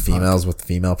just females with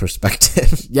female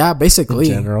perspective. Yeah, basically.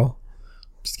 In general.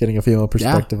 Just getting a female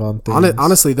perspective on things.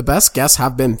 Honestly, the best guests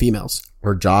have been females.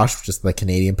 Or Josh, just the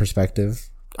Canadian perspective.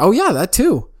 Oh yeah, that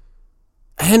too.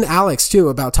 And Alex too,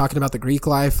 about talking about the Greek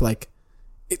life. Like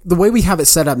the way we have it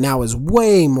set up now is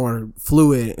way more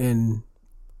fluid and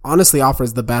honestly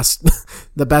offers the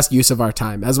best use of our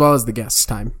time as well as the guests'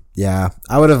 time. Yeah.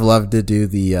 I would have loved to do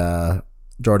the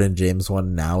Jordan James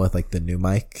one now with like the new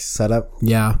mic setup.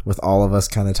 Yeah. With all of us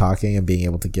kind of talking and being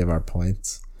able to give our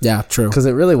points. Yeah, true. Because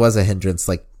it really was a hindrance,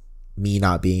 like me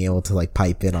not being able to like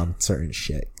pipe in on certain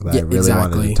shit that I really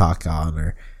wanted to talk on,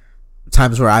 or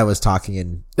times where I was talking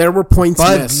and there were points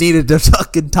Bud missed. Needed to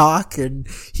fucking talk and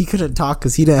he couldn't talk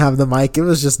because he didn't have the mic. It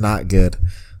was just not good,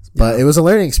 but it was a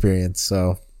learning experience.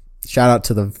 So shout out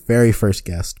to the very first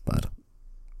guest, Bud.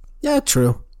 Yeah,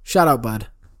 true. Shout out, Bud.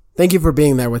 Thank you for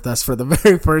being there with us for the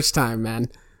very first time, man.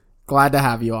 Glad to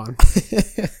have you on.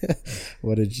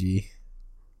 What a G.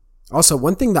 Also,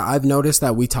 one thing that I've noticed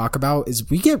that we talk about is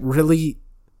we get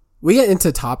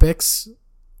into topics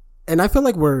and I feel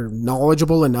like we're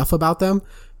knowledgeable enough about them,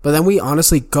 but then we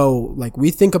honestly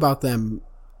we think about them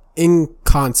in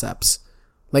concepts,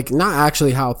 like not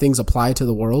actually how things apply to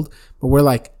the world, but we're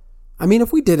like, I mean,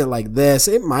 if we did it like this,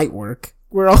 it might work.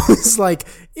 We're always like,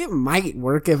 it might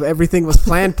work if everything was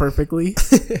planned perfectly.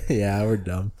 Yeah, we're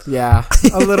dumb. Yeah,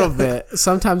 a little bit.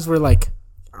 Sometimes we're like,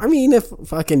 I mean, if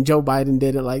fucking Joe Biden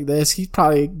did it like this, he'd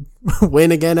probably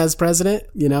win again as president,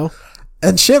 you know?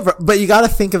 And shit, but you gotta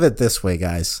think of it this way,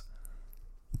 guys.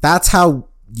 That's how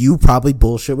you probably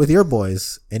bullshit with your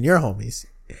boys and your homies.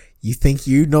 You think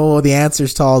you know the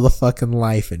answers to all the fucking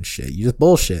life and shit. You just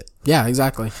bullshit. Yeah,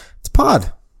 exactly. It's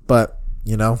pod. But,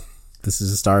 you know, this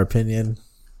is just our opinion.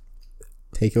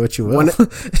 Take it what you will.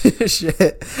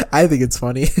 Shit. I think it's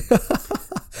funny.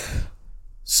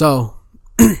 So,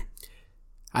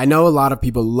 I know a lot of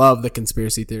people love the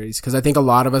conspiracy theories because I think a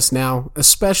lot of us now,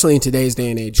 especially in today's day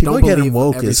and age, people don't are getting believe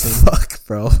woke everything. as fuck,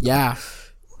 bro. Yeah.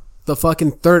 The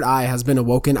fucking third eye has been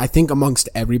awoken, I think, amongst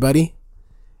everybody.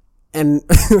 And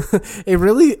it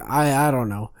really, I don't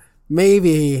know.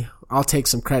 Maybe I'll take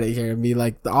some credit here and be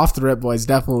like, the Off the Rip boys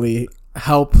definitely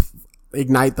help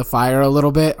ignite the fire a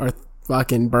little bit or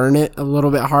fucking burn it a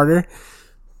little bit harder.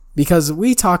 Because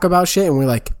we talk about shit and we're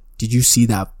like, did you see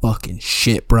that fucking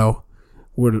shit, bro?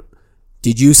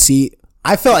 Did you see?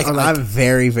 I feel like I'm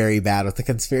very, very bad with the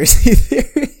conspiracy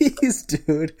theories,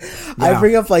 dude. Yeah. I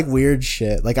bring up like weird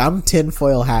shit. Like I'm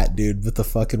tinfoil hat, dude, with the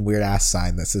fucking weird ass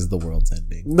sign that says the world's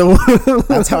ending.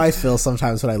 That's how I feel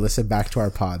sometimes when I listen back to our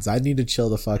pods. I need to chill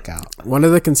the fuck out. One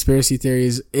of the conspiracy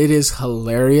theories, it is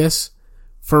hilarious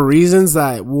for reasons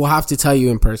that we'll have to tell you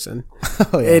in person.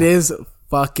 Oh, yeah. It is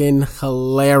fucking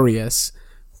hilarious.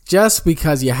 Just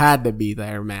because you had to be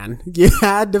there, man. You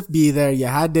had to be there. You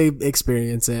had to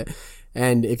experience it.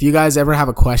 And if you guys ever have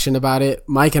a question about it,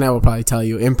 Mike and I will probably tell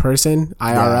you in person,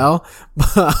 IRL,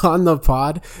 but on the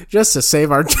pod, just to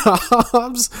save our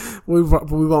jobs, we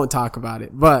won't talk about it.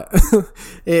 But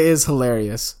it is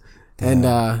hilarious.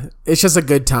 And it's just a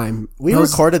good time. We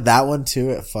recorded that one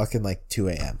too at fucking like 2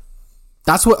 a.m.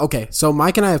 That's what, okay. So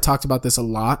Mike and I have talked about this a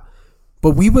lot,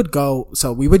 but we would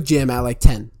gym at like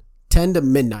 10 to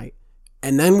midnight.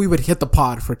 And then we would hit the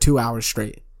pod for 2 hours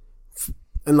straight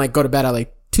and like go to bed at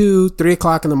like 2-3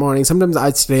 o'clock in the morning. Sometimes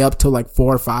I'd stay up till like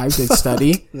 4 or 5 to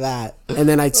study that. And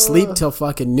then I'd sleep till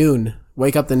fucking noon,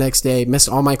 wake up the next day, miss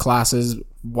all my classes,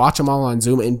 watch them all on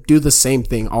Zoom and do the same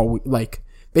thing all week. Like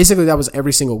basically that was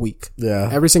every single week. Yeah.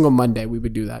 Every single Monday we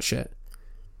would do that shit.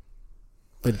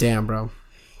 But damn, bro.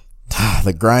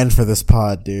 The grind for this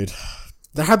pod, dude.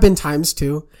 There have been times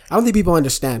too. I don't think people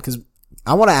understand because.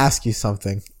 I want to ask you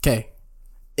something. Okay.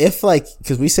 If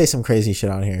because we say some crazy shit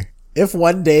on here. If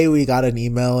one day we got an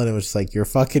email and it was just like, your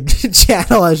fucking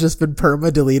channel has just been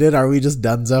perma deleted, are we just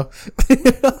donezo?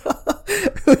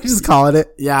 We just calling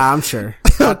it? Yeah, I'm sure.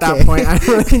 At that point,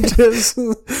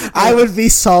 I would be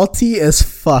salty as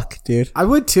fuck, dude. I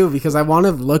would too, because I want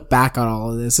to look back on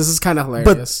all of this. This is kind of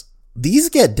hilarious. But these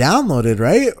get downloaded,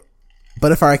 right?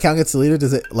 But if our account gets deleted,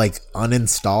 does it like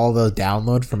uninstall the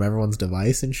download from everyone's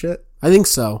device and shit? I think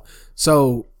so.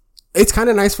 So it's kind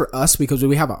of nice for us because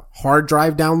we have a hard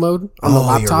drive download on the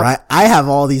laptop. You're right. I have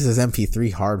all these as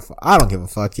MP3 hard. I don't give a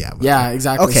fuck. Yeah,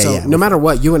 exactly. Okay, so no matter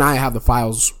what, you and I have the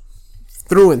files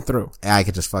through and through. I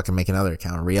could just fucking make another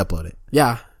account and re-upload it.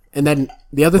 Yeah. And then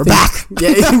the other thing. Back.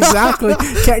 Yeah, exactly.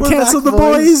 Can't cancel the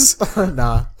boys.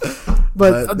 Nah.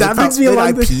 But that brings me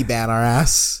along IP ban our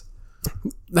ass.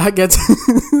 That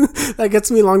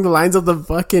gets me along the lines of the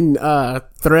fucking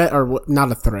thread, or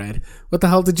not a thread. What the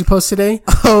hell did you post today?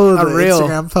 Oh, a the reel.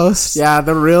 Instagram post. Yeah,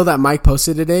 the reel that Mike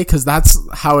posted today, because that's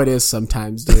how it is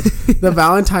sometimes, dude. The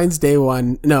Valentine's Day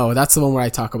one, no, that's the one where I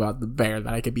talk about the bear,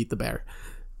 that I could beat the bear.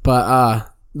 But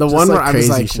the just one where I was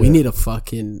like, shit. We need to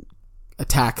fucking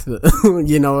attack the,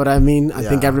 you know what I mean? I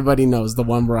think everybody knows the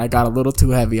one where I got a little too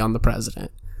heavy on the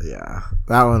president. Yeah,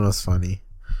 that one was funny.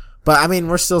 But I mean,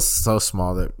 we're still so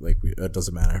small that like it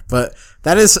doesn't matter. But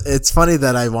it's funny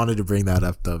that I wanted to bring that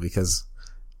up though, because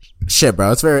shit,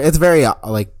 bro, it's very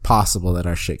like possible that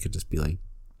our shit could just be like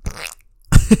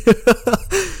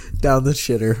down the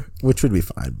shitter, which would be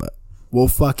fine. But we'll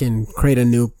fucking create a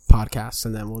new podcast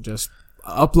and then we'll just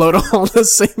upload all the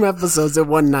same episodes in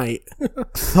one night.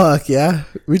 Fuck yeah,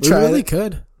 we really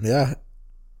could. Yeah,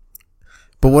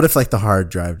 but what if like the hard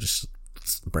drive just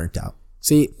burnt out?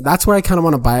 See, that's where I kind of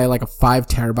want to buy like a 5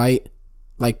 terabyte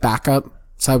like backup,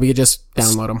 so we could just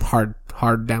download them hard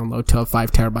download to a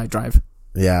 5 terabyte drive.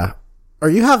 Yeah,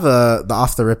 or you have the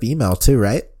off the rip email too,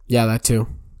 right? Yeah, that too.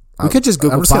 We could just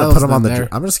Google I'm just files gonna put them on there.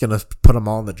 I'm just gonna put them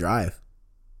all on the drive.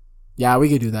 Yeah, we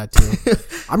could do that too.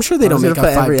 I'm sure they don't make up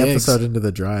 5 every gigs. episode into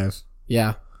the drive.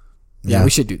 Yeah, we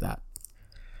should do that.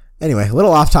 Anyway, a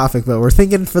little off topic, but we're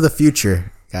thinking for the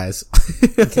future, guys.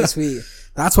 In case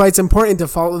that's why it's important to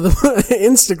follow the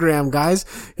Instagram, guys,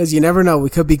 because you never know. We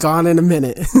could be gone in a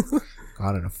minute.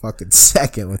 Gone in a fucking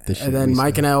second with this shit. And then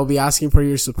Mike and I will be asking for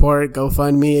your support.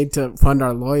 GoFundMe to fund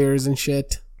our lawyers and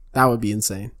shit. That would be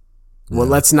insane. Yeah. Well,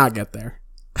 let's not get there.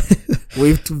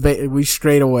 We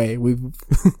strayed away.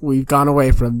 We've gone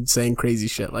away from saying crazy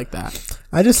shit like that.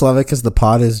 I just love it because the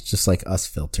pod is just like us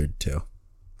filtered too.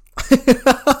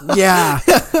 Yeah.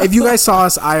 If you guys saw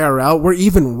us IRL, we're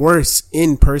even worse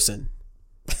in person.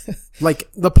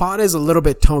 Like, the pod is a little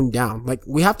bit toned down. Like,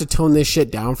 we have to tone this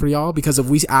shit down for y'all, because if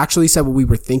we actually said what we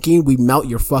were thinking, we melt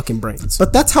your fucking brains.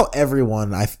 But that's how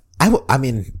everyone, I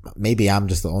mean, maybe I'm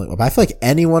just the only one, but I feel like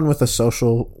anyone with a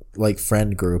social, like,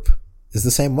 friend group is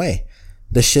the same way.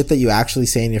 The shit that you actually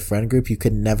say in your friend group, you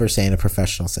could never say in a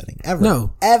professional setting. Ever.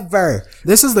 No. Ever.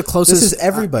 This is the closest. This is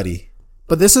everybody.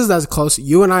 But this is as close,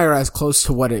 you and I are as close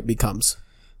to what it becomes.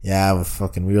 Yeah,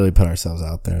 we really put ourselves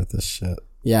out there with this shit.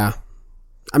 Yeah.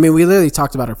 I mean, we literally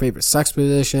talked about our favorite sex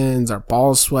positions, our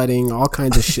balls sweating, all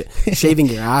kinds of shit. Shaving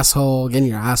your asshole, getting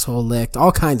your asshole licked,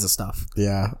 all kinds of stuff.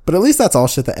 Yeah. But at least that's all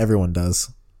shit that everyone does.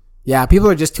 Yeah. People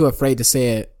are just too afraid to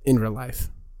say it in real life.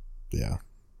 Yeah.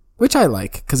 Which I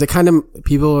like, because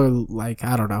people are like,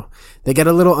 I don't know, they get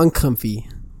a little uncomfy.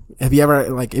 If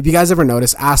you guys ever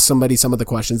notice, ask somebody some of the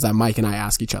questions that Mike and I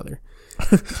ask each other.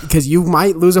 Because you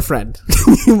might lose a friend.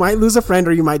 You might lose a friend,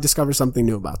 or you might discover something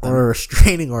new about them. Or a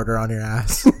restraining order on your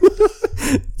ass.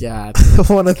 Yeah.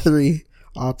 One of 3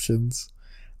 options.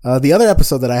 The other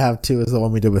episode that I have too is the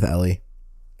one we did with Ellie.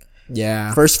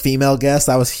 Yeah. First female guest.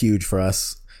 That was huge for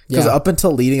us. Because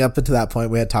leading up into that point,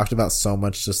 we had talked about so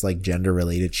much just like gender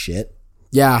related shit.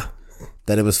 Yeah.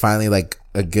 That it was finally like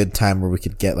a good time where we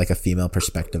could get like a female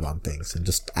perspective on things and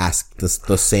just ask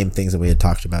those same things that we had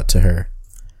talked about to her.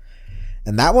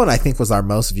 And that one I think was our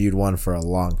most viewed one for a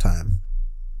long time.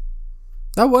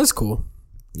 That was cool.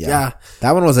 Yeah.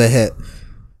 That one was a hit.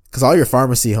 Cause all your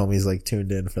pharmacy homies like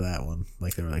tuned in for that one.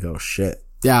 Like they were like, oh shit.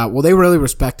 Yeah. Well, they really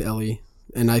respect Ellie.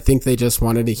 And I think they just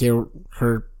wanted to hear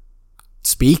her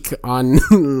speak on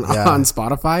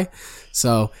Spotify.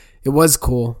 So it was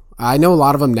cool. I know a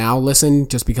lot of them now listen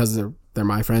just because they're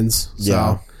my friends.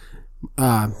 So,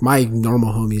 my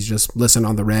normal homies just listen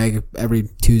on the reg every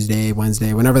Tuesday,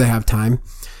 Wednesday, whenever they have time.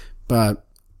 But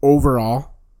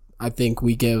overall, I think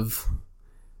we give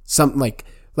something like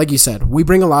you said, we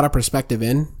bring a lot of perspective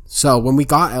in. So when we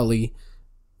got Ellie,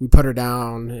 we put her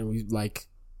down and we like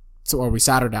or we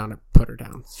sat her down and put her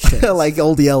down. Shit. Like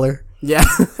old Yeller. Yeah.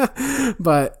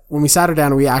 But when we sat her down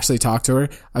and we actually talked to her,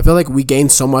 I feel like we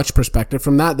gained so much perspective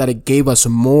from that it gave us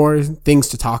more things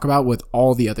to talk about with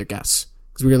all the other guests.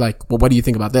 Because we were like, well, what do you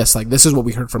think about this? Like, this is what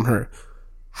we heard from her.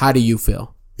 How do you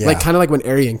feel? Yeah. Like, kind of like when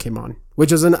Arian came on,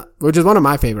 which is one of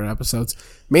my favorite episodes,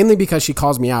 mainly because she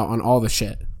calls me out on all the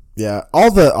shit. Yeah,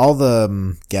 all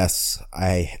the guests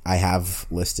I have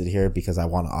listed here because I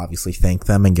want to obviously thank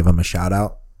them and give them a shout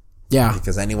out. Yeah,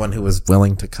 because anyone who was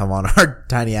willing to come on our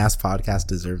tiny ass podcast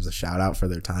deserves a shout out for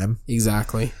their time.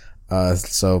 Exactly.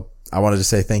 So I wanted to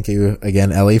say thank you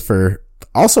again, Ellie, for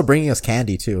also bringing us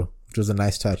candy too, which was a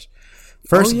nice touch.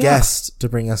 First guest to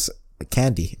bring us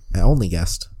candy, only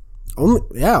guest.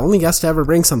 Only guest to ever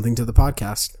bring something to the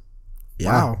podcast.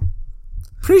 Yeah. Wow.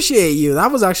 Appreciate you.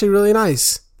 That was actually really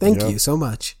nice. Thank you so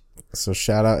much. So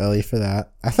shout out Ellie for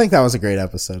that. I think that was a great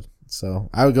episode. So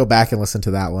I would go back and listen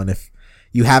to that one if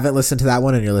you haven't listened to that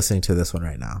one and you're listening to this one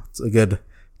right now. It's a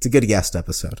good guest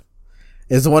episode.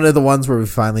 It's one of the ones where we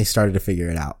finally started to figure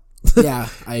it out. Yeah,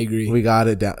 I agree. We got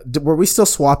it down. Were we still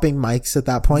swapping mics at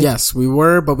that point? Yes, we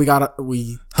were, but we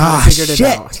figured it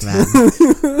out. Man.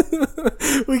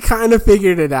 We kind of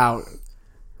figured it out.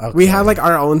 Okay. We had like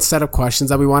our own set of questions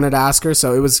that we wanted to ask her,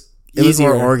 so it was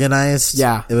easier. More organized.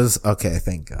 Yeah. It was okay,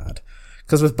 thank God.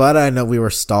 Because with Bud, I know we were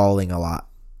stalling a lot.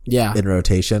 Yeah. In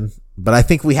rotation. But I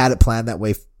think we had it planned that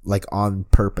way, like on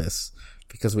purpose,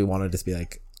 because we wanted to be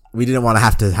like, we didn't want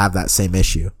to have that same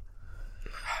issue.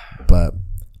 But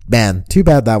man, too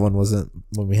bad that one wasn't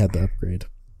when we had the upgrade.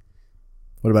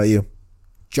 What about you?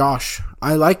 Josh.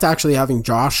 I liked actually having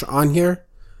Josh on here,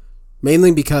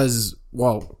 mainly because,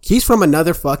 well, he's from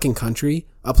another fucking country,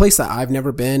 a place that I've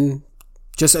never been,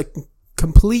 just a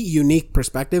complete unique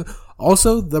perspective.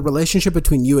 Also, the relationship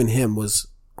between you and him was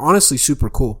honestly super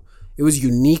cool. It was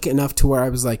unique enough to where I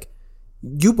was like,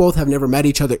 you both have never met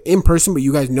each other in person, but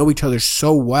you guys know each other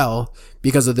so well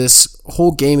because of this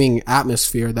whole gaming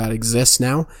atmosphere that exists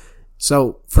now.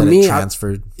 So for me,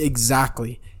 transferred.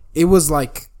 Exactly. It was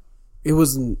like, it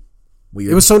was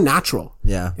weird. It was so natural.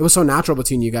 Yeah. It was so natural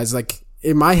between you guys. Like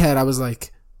in my head, I was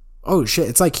like, oh shit.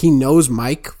 It's like he knows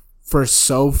Mike for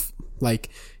like,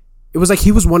 it was like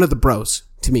he was one of the bros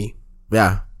to me.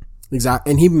 Yeah.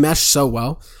 Exactly. And he meshed so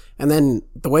well. And then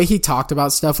the way he talked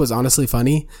about stuff was honestly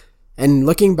funny. And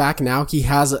looking back now, he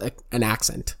has an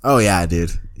accent. Oh yeah, dude.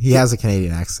 He has a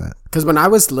Canadian accent. Because when I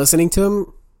was listening to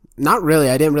him, not really,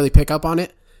 I didn't really pick up on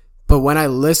it. But when I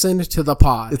listened to the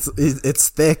pod, it's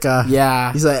thick.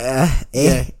 Yeah. He's like,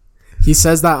 Yeah. He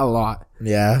says that a lot.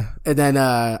 Yeah. And then,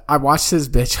 I watched his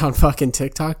bitch on fucking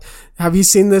TikTok. Have you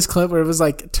seen this clip where it was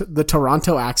like,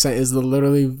 the accent is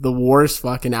literally the worst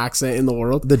fucking accent in the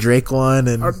world? The Drake one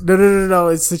and... No.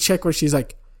 It's the chick where she's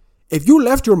like, if you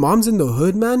left your mom's in the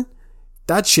hood, man,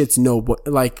 that shit's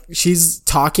like, she's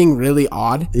talking really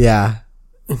odd. Yeah.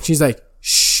 And she's like,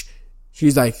 shh.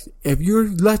 She's like, if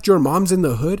you left your mom's in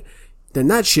the hood, then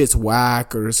that shit's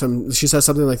whack or she says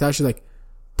something like that. She's like,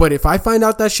 but if I find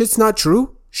out that shit's not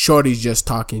true, shorty's just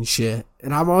talking shit.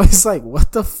 And I'm always like,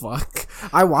 what the fuck?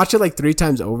 I watch it like 3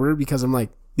 times over because I'm like,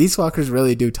 these fuckers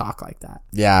really do talk like that.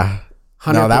 Yeah.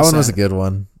 100%. No, that one was a good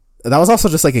one. That was also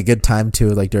just like a good time too,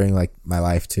 like during like my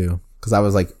life too. Cause I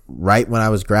was like right when I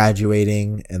was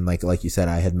graduating and like you said,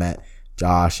 I had met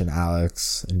Josh and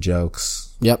Alex and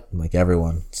Jokes. Yep. And like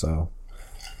everyone. So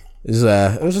it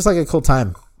was just like a cool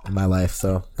time in my life.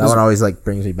 So that one always like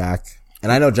brings me back.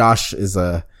 And I know Josh is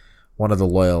one of the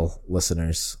loyal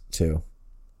listeners too.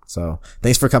 So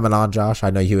thanks for coming on, Josh. I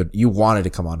know you wanted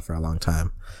to come on for a long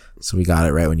time. So we got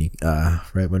it right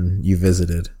when you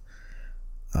visited.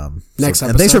 Next episode.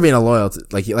 And thanks for being a loyal,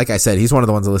 like I said, he's one of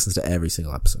the ones that listens to every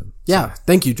single episode. Yeah.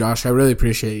 Thank you, Josh. I really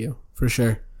appreciate you for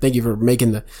sure. Thank you for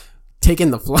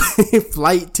taking the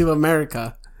flight to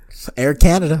America. Air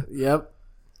Canada. Yep.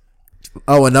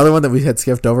 Oh, another one that we had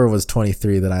skipped over was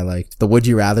 23 that I liked. The Would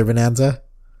You Rather Bonanza.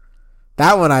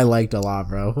 That one I liked a lot,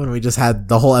 bro. When we just had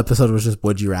the whole episode was just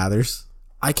Would You Rathers.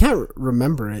 I can't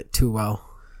remember it too well.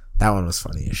 That one was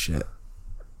funny as shit.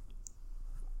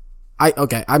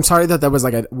 Okay, I'm sorry that there was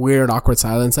like a weird awkward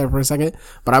silence there for a second,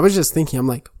 but I was just thinking, I'm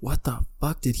like, what the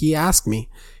fuck did he ask me?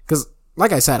 Because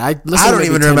like I said, I don't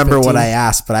even remember what I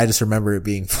asked, but I just remember it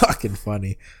being fucking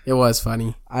funny. It was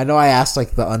funny. I know I asked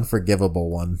like the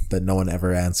unforgivable one that no one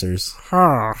ever answers.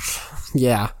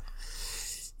 Yeah.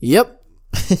 Yep.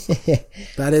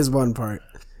 That is one part.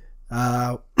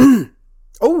 Oh,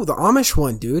 the Amish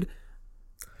one, dude.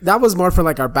 That was more for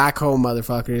like our back home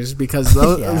motherfuckers because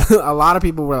a lot of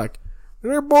people were like,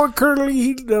 "Their boy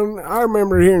Curly, I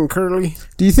remember hearing Curly."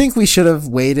 Do you think we should have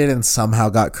waited and somehow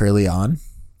got Curly on?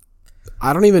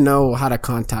 I don't even know how to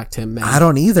contact him, man. I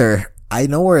don't either. I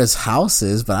know where his house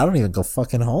is, but I don't even go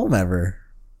fucking home ever.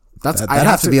 That'd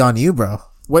have to be on you, bro.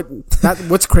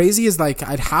 What's crazy is like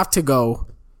I'd have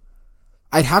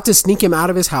to sneak him out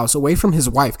of his house away from his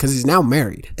wife because he's now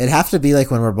married. It'd have to be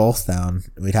like when we're both down.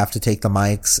 We'd have to take the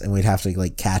mics and we'd have to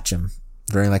like catch him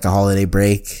during like a holiday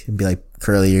break and be like,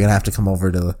 Curly, you're gonna have to come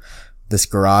over to this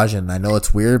garage, and I know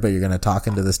it's weird, but you're gonna talk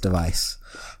into this device.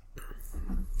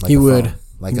 Like he would.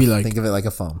 Think of it like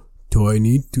a phone. Do I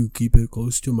need to keep it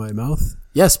close to my mouth?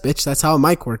 Yes, bitch. That's how a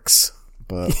mic works.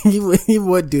 But he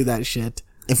would do that shit.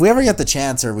 If we ever get the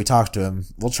chance or we talk to him,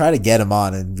 we'll try to get him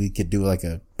on and we could do like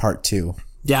a part 2.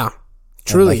 Yeah.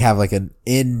 Truly. And like have like an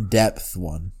in-depth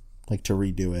one, like to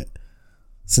redo it.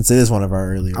 Since it is one of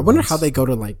our earlier I wonder ones. how they go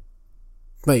to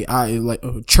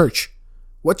church.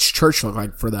 What's church look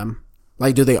like for them?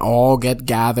 Like, do they all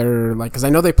gather? Like, cause I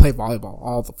know they play volleyball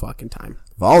all the fucking time.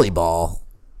 Volleyball.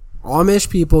 Amish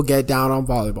people get down on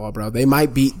volleyball, bro. They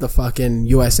might beat the fucking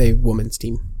USA women's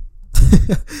team.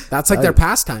 That's like their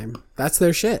pastime. That's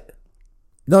their shit.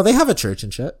 No, they have a church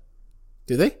and shit.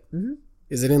 Do they? Mm-hmm.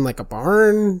 Is it in like a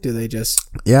barn? Do they just...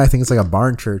 Yeah, I think it's like a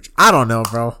barn church. I don't know,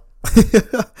 bro.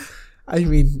 I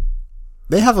mean,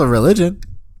 they have a religion.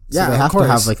 So yeah, they have of course.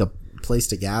 to have like a place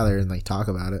to gather and like talk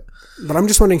about it. But I'm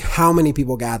just wondering how many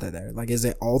people gather there. Like, is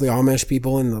it all the Amish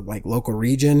people in the like local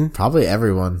region? Probably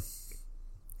everyone.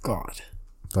 God.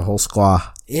 The whole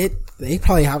squaw. They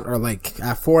probably have, or like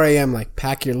at 4 a.m., like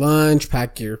pack your lunch,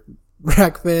 pack your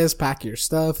breakfast, pack your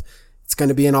stuff. It's going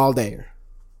to be an all dayer.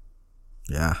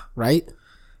 Yeah. Right?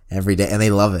 Every day. And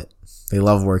they love it. They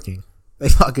love working. They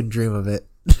fucking dream of it.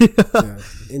 Yeah,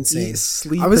 insane. Eat,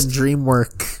 sleep, and dream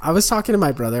work. I was talking to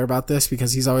my brother about this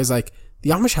because he's always like, the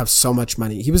Amish have so much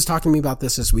money. He was talking to me about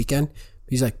this weekend.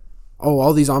 He's like, oh,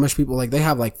 all these Amish people, like they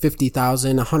have like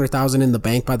 50,000, 100,000 in the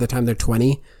bank by the time they're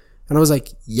 20. And I was like,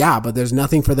 yeah, but there's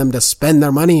nothing for them to spend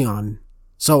their money on.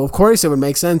 So of course it would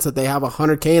make sense that they have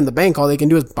 100K in the bank. All they can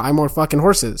do is buy more fucking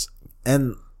horses.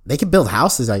 And they can build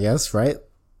houses, I guess, right?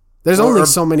 There's only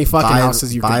so many fucking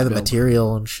houses you can build. Buy the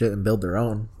material and shit and build their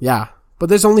own. Yeah. But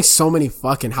there's only so many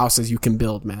fucking houses you can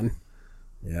build, man.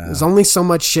 Yeah. There's only so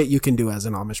much shit you can do as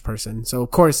an Amish person. So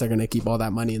of course they're going to keep all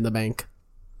that money in the bank.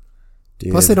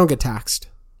 Dude, plus they don't get taxed.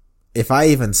 If I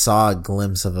even saw a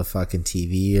glimpse of a fucking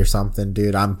TV or something,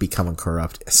 dude, I'm becoming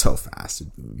corrupt so fast.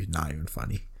 It's not even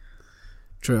funny.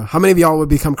 True. How many of y'all would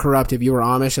become corrupt if you were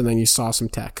Amish and then you saw some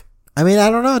tech? I mean, I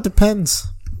don't know. It depends.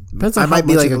 Depends on I how might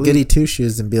be much like you a believe. goody two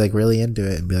shoes and be like really into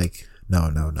it and be like,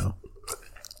 no.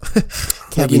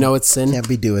 Like, you know it's sin. Can't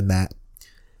be doing that.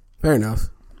 Fair enough.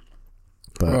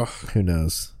 But who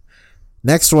knows?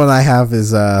 Next one I have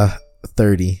is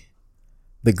 30.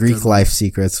 The Greek Life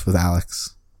Secrets with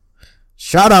Alex.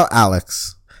 Shout out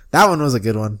Alex. That one was a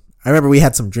good one. I remember we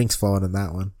had some drinks flowing in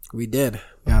that one. We did.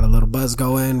 We got a little buzz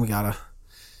going. We got a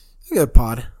good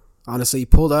pod. Honestly,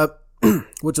 pulled up,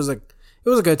 which was it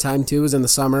was a good time too. It was in the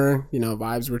summer. You know,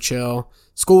 vibes were chill.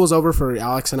 School was over for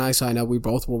Alex and I, so I know we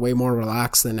both were way more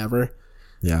relaxed than ever.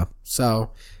 Yeah.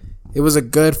 So it was a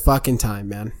good fucking time,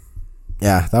 man.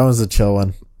 Yeah, that was a chill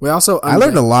one. We also I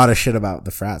learned a lot of shit about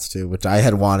the frats too, which I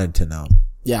had wanted to know.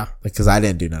 Yeah. Because I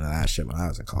didn't do none of that shit when I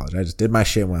was in college. I just did my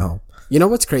shit and went home. You know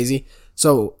what's crazy?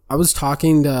 So I was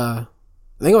talking to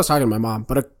my mom,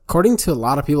 but according to a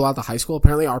lot of people at the high school,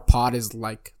 apparently our pod is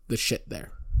like the shit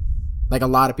there. Like a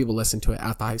lot of people listen to it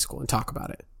at the high school and talk about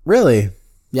it. Really?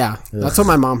 Yeah. That's what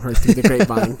my mom heard through the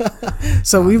grapevine.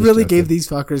 So we really gave these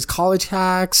fuckers college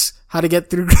hacks, how to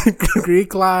get through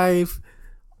Greek life,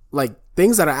 like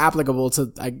things that are applicable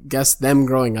to, I guess, them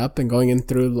growing up and going in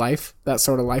through life, that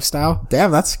sort of lifestyle.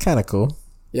 Damn, that's kind of cool.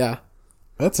 Yeah.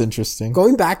 That's interesting.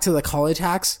 Going back to the college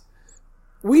hacks,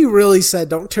 we really said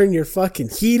don't turn your fucking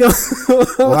heat on.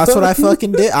 Well, that's what I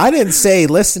fucking did. I didn't say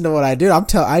listen to what I did.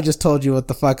 I just told you what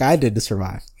the fuck I did to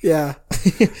survive. Yeah.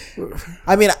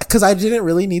 I mean, because I didn't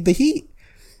really need the heat.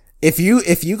 If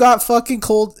you got fucking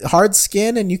cold, hard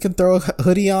skin and you can throw a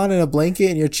hoodie on and a blanket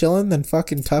and you're chilling, then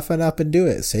fucking toughen up and do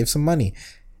it. Save some money.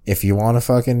 If you want to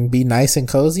fucking be nice and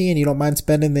cozy and you don't mind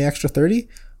spending the extra 30,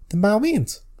 then by all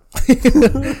means.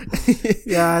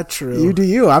 Yeah, true. You do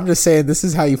you. I'm just saying this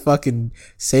is how you fucking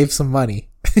save some money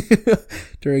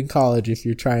during college if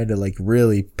you're trying to like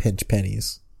really pinch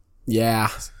pennies. Yeah.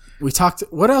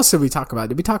 What else did we talk about?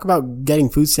 Did we talk about getting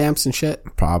food stamps and shit?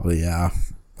 Probably, yeah.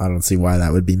 I don't see why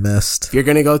that would be missed. If you're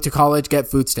going to go to college, get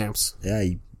food stamps. Yeah.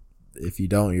 If you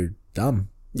don't, you're dumb.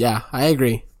 Yeah, I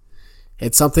agree.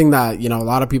 It's something that, you know, a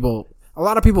lot of people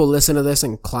listen to this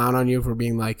and clown on you for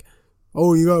being like,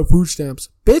 oh, you got food stamps.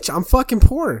 Bitch, I'm fucking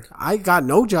poor. I got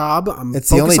no job.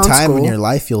 It's the only time in your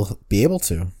life you'll be able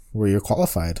to, where you're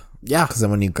qualified. Yeah. Because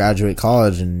then when you graduate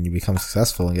college and you become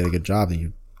successful and get a good job, then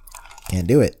you can't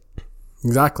do it.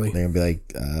 Exactly. They're going to be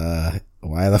like,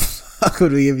 why the fuck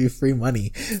would we give you free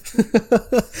money?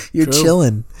 You're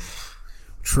chilling.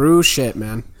 True shit,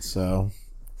 man. So.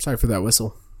 Sorry for that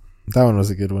whistle. That one was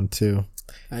a good one too.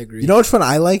 I agree. You know which one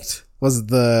I liked? Was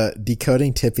the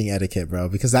decoding tipping etiquette, bro.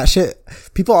 Because that shit,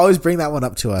 people always bring that one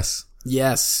up to us.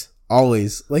 Yes.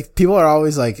 Always. Like, people are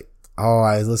always like, oh,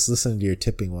 I was listening to your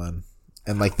tipping one.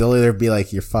 And like, they'll either be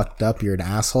like, you're fucked up, you're an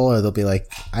asshole, or they'll be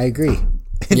like, I agree.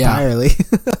 Entirely.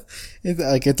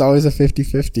 It's always a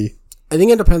 50-50. I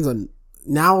think it depends on,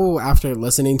 now after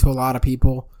listening to a lot of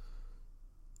people,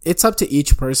 it's up to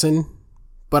each person,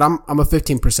 but I'm a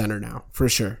 15%er now, for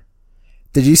sure.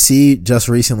 Did you see just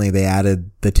recently they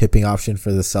added the tipping option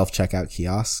for the self-checkout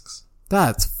kiosks?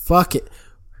 That's fucking,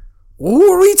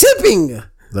 who are we tipping?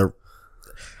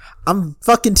 I'm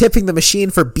fucking tipping the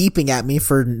machine for beeping at me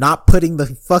for not putting the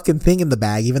fucking thing in the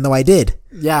bag, even though I did.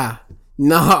 Yeah.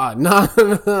 No.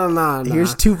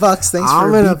 Here's $2. Thanks for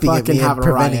beeping at me and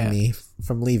preventing me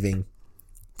from leaving.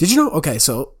 Did you know? Okay,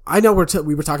 so I know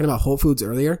we were talking about Whole Foods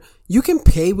earlier. You can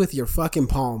pay with your fucking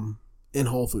palm in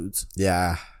Whole Foods.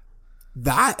 Yeah.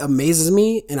 That amazes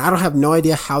me, and I don't have no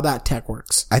idea how that tech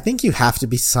works. I think you have to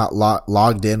be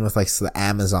logged in with like the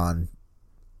Amazon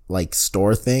like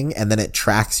store thing, and then it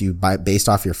tracks you based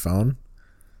off your phone.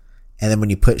 And then when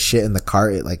you put shit in the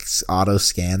cart, it like auto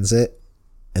scans it.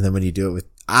 And then when you do it with,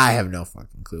 I have no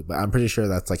fucking clue, but I'm pretty sure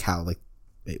that's like how like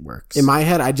it works. In my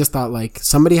head, I just thought like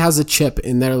somebody has a chip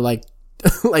in their like,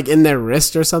 like in their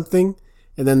wrist or something,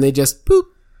 and then they just boop.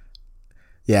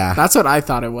 Yeah. That's what I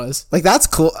thought it was. Like, that's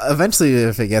cool. Eventually,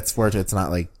 if it gets for it, it's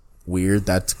not like weird.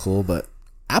 That's cool, but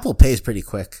Apple Pay is pretty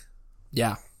quick.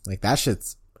 Yeah. Like, that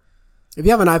shit's. If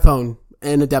you have an iPhone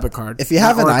and a debit card. If you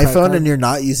have an iPhone and you're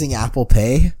not using Apple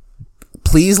Pay,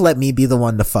 please let me be the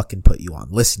one to fucking put you on.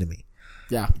 Listen to me.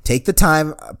 Yeah. Take the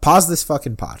time. Pause this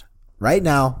fucking pod right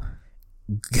now.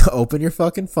 Open your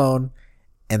fucking phone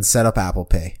and set up Apple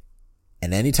Pay.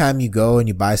 And anytime you go and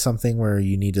you buy something where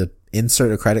you need to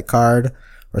insert a credit card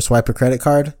or swipe a credit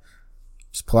card,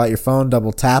 just pull out your phone,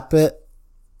 double tap it.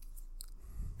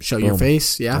 Show your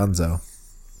face. Yeah. Dunzo.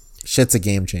 Shit's a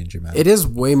game changer, man. It is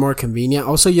way more convenient.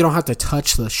 Also, you don't have to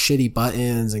touch the shitty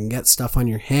buttons and get stuff on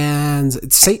your hands.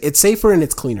 It's safer and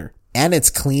it's cleaner. And it's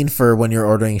clean for when you're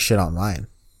ordering shit online.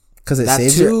 Cause it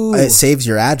saves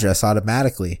your address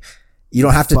automatically. You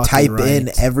don't have to type in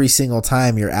every single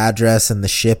time your address and the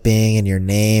shipping and your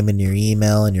name and your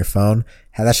email and your phone.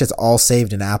 That shit's all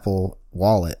saved in Apple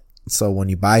Wallet. So when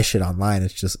you buy shit online,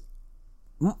 it's just,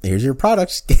 here's your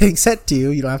product getting sent to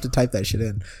you. You don't have to type that shit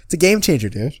in. It's a game changer,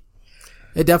 dude.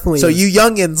 It definitely is. So you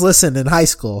youngins, listen, in high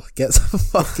school, get some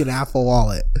fucking Apple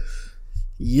Wallet.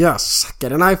 Yes.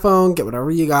 Get an iPhone, get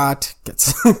whatever you got, get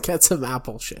some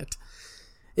Apple shit.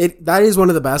 That is one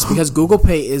of the best because Google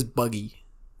Pay is buggy.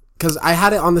 Cause I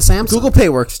had it on the Samsung. Google Pay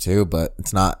works too, but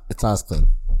it's not as clean.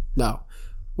 No.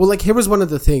 Well, like here was one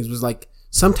of the things was like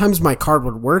sometimes my card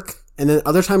would work and then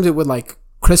other times it would like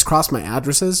crisscross my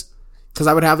addresses. Cause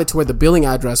I would have it to where the billing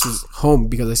address was home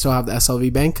because I still have the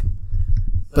SLV bank.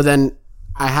 But then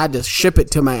I had to ship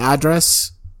it to my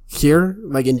address here,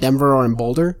 like in Denver or in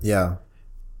Boulder. Yeah.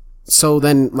 So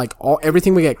then like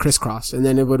everything would get crisscrossed and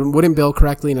then it wouldn't bill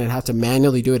correctly and I'd have to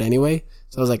manually do it anyway.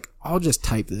 So I was like, I'll just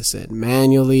type this in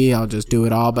manually. I'll just do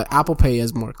it all. But Apple Pay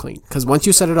is more clean because once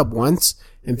you set it up once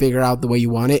and figure out the way you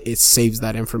want it, it saves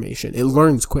that information. It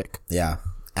learns quick. Yeah.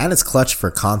 And it's clutch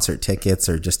for concert tickets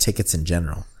or just tickets in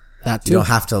general. That too. You don't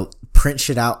have to print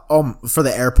shit out. Oh, for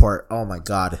the airport. Oh my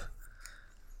God.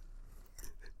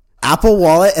 Apple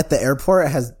Wallet at the airport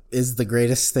is the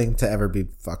greatest thing to ever be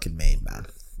fucking made, man.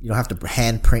 You don't have to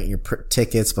hand print your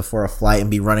tickets before a flight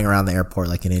and be running around the airport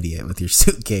like an idiot with your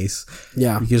suitcase.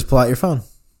 Yeah. You can just pull out your phone.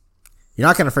 You're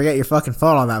not going to forget your fucking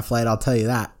phone on that flight, I'll tell you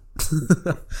that.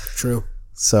 True.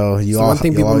 So one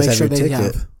thing people make sure they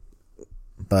have.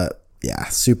 But yeah,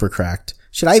 super cracked.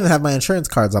 Should I even have my insurance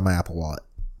cards on my Apple Wallet?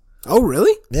 Oh,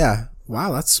 really? Yeah.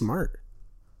 Wow, that's smart.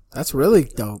 That's really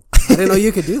dope. I didn't know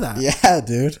you could do that. Yeah,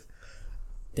 dude.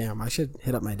 Damn, I should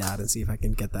hit up my dad and see if I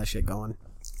can get that shit going.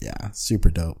 Yeah, super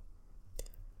dope.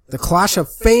 The Clash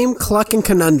of Fame, Cluck, and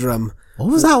Conundrum. What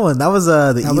was that one? That was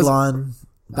Elon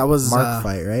Mark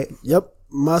fight, right? Yep.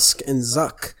 Musk and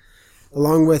Zuck.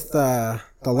 Along with the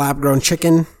lab-grown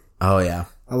chicken. Oh, yeah.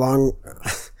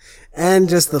 And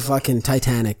just the fucking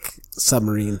Titanic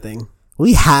submarine thing.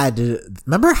 We had to...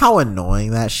 Remember how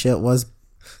annoying that shit was?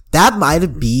 That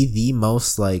might be the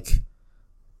most, like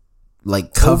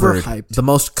covered... Overhyped. The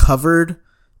most covered...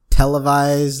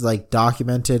 televised, like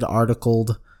documented,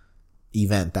 articled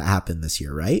event that happened this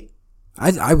year, right?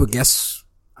 I would guess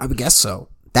so.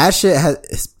 That shit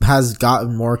has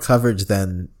gotten more coverage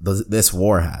than this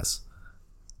war has.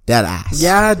 Dead ass.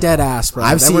 Yeah, dead ass, bro.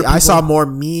 I saw more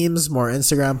memes, more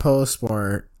Instagram posts,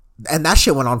 and that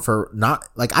shit went on for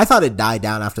I thought it died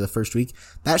down after the first week.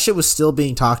 That shit was still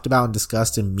being talked about and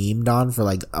discussed and memed on for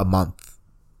like a month.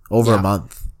 Over a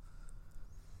month.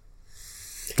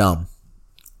 Dumb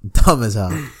as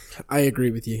hell. I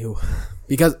agree with you.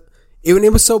 Because it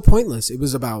was so pointless. It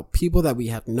was about people that we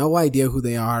had no idea who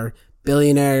they are.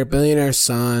 Billionaire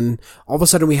son. All of a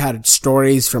sudden we had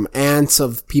stories from aunts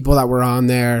of people that were on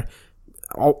there.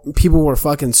 People were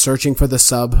fucking searching for the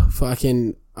sub.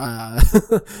 Fucking,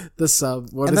 the sub.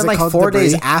 What and is then it called? 4 Debris?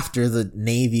 days after, the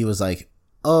Navy was like,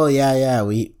 oh yeah,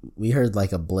 we heard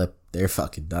like a blip. They're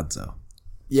fucking donezo.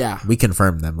 Yeah. We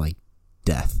confirmed them like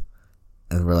death.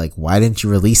 And we're like, why didn't you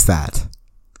release that?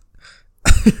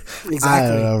 Exactly. I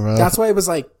don't know, bro. That's why it was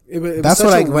like, it was That's such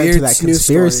what I a went weird to that news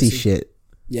conspiracy story. shit.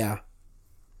 Yeah.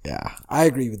 Yeah. I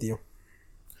agree with you.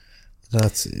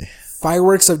 Let's see.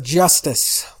 Fireworks of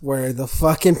Justice, where the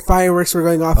fucking fireworks were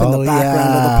going off in the background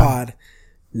of the pod.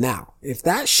 Now, if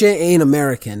that shit ain't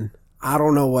American, I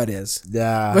don't know what is.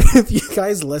 Yeah. But if you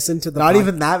guys listen to the Not pod,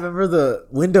 even that. Remember the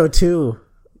window too.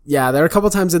 yeah, there are a couple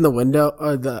times in the window,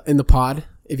 in the pod.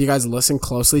 If you guys listen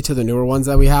closely to the newer ones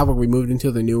that we have, where we moved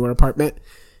into the newer apartment,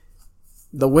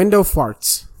 the window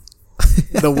farts.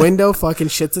 The window fucking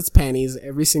shits its panties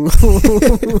every single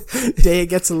day. It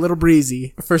gets a little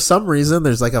breezy. For some reason,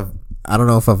 there's like I don't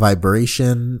know if a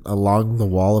vibration along the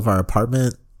wall of our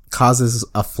apartment causes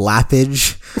a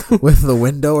flappage with the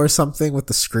window or something with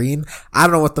the screen. I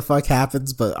don't know what the fuck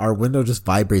happens, but our window just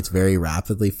vibrates very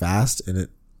rapidly fast, and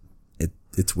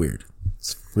it's weird.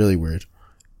 It's really weird.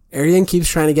 Arian keeps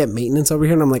trying to get maintenance over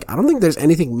here, and I'm like, I don't think there's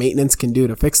anything maintenance can do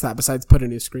to fix that besides put a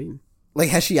new screen. Like,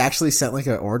 has she actually sent like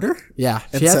an order? Yeah,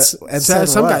 And said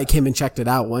some what? guy came and checked it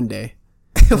out one day.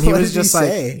 And he was just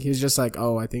like,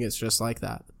 oh, I think it's just like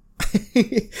that.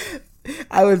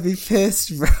 I would be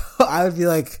pissed, bro. I would be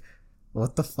like,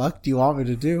 what the fuck do you want me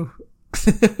to do?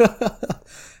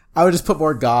 I would just put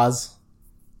more gauze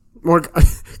More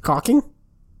caulking?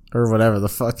 or whatever the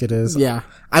fuck it is. Yeah.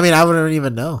 I mean, I wouldn't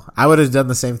even know. I would have done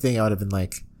the same thing. I would have been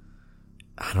like,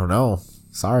 I don't know.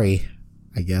 Sorry,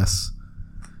 I guess.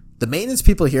 The maintenance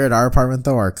people here at our apartment,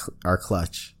 though, are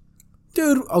clutch.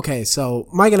 Dude, okay, so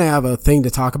Mike and I have a thing to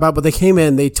talk about, but they came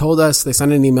in, they told us, they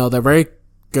sent an email, they're very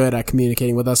good at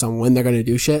communicating with us on when they're going to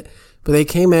do shit, but they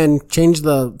came in, changed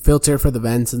the filter for the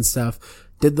vents and stuff,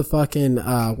 did the fucking,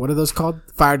 what are those called?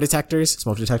 Fire detectors?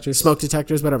 Smoke detectors? Smoke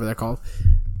detectors, whatever they're called.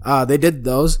 They did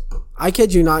those. I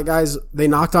kid you not, guys, they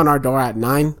knocked on our door at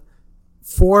 9.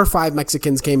 4 or 5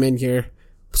 Mexicans came in here,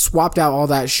 swapped out all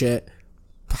that shit,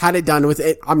 had it done with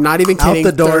it. I'm not even kidding.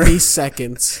 Out the door. 30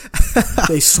 seconds.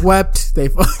 They swept. They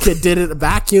fucking did it.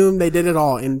 Vacuum. They did it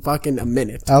all in fucking a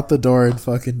minute. Out the door in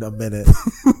fucking a minute.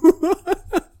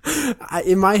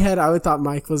 In my head, I would thought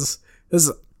Mike was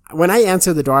when I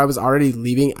answered the door, I was already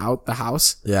leaving out the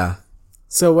house. Yeah.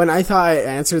 So when I thought I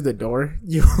answered the door,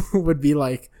 you would be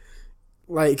like,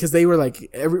 cause they were like,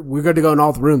 we're going to go in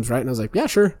all the rooms, right? And I was like, yeah,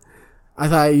 sure. I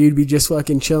thought you'd be just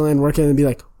fucking chilling, working, and be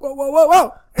like,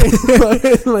 whoa.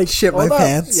 Like, shit my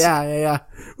pants. Yeah.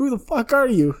 Who the fuck are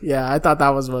you? Yeah, I thought that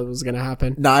was what was gonna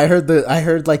happen. No, I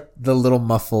heard like the little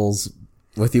muffles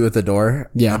with you at the door.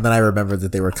 Yeah. And then I remembered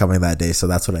that they were coming that day, so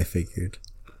that's what I figured.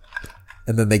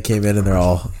 And then they came in and they're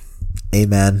all, hey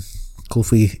man, cool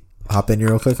if we hop in here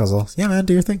real quick? I was all, yeah man,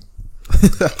 do your thing.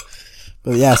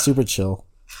 But yeah, super chill.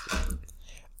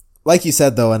 Like you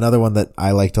said though, another one that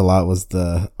I liked a lot was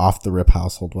the off the rip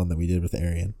household one that we did with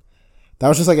Arian. That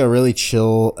was just like a really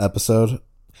chill episode.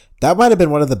 That might have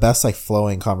been one of the best like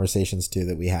flowing conversations too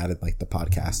that we had in like the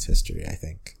podcast history, I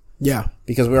think. Yeah.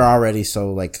 Because we were already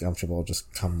so like comfortable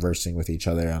just conversing with each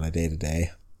other on a day to day.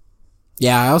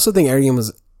 Yeah, I also think Arian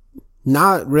was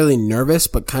not really nervous,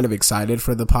 but kind of excited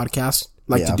for the podcast,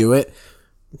 to do it.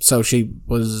 So she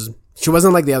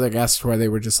wasn't like the other guests where they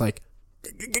were just like,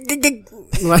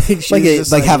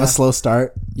 have a slow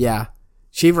start. Yeah.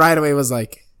 She right away was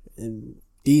like,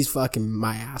 D's fucking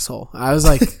my asshole. I was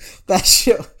like, that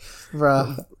shit,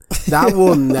 bro. That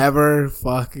will never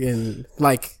fucking,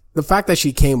 like, the fact that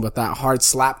she came with that hard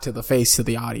slap to the face to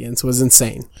the audience was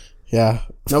insane. Yeah.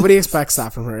 Nobody expects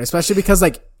that from her, especially because,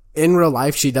 like, in real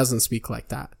life, she doesn't speak like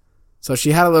that. So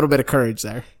she had a little bit of courage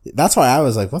there. That's why I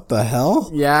was like, what the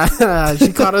hell? Yeah.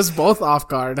 She caught us both off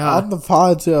guard, huh? On the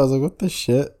pod, too. I was like, what the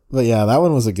shit? But yeah, that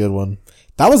one was a good one.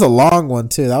 That was a long one,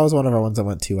 too. That was one of our ones that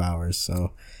went 2 hours,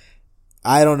 so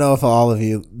I don't know if all of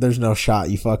you, there's no shot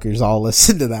you fuckers all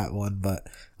listen to that one, but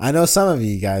I know some of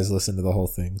you guys listen to the whole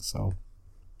thing, so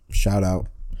Shout out.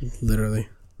 Literally.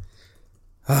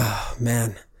 Oh,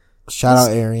 man. Shout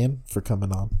out Arian for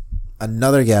coming on.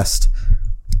 Another guest.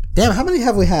 Damn, how many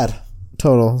have we had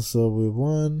total? So we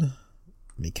won.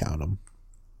 Let me count them.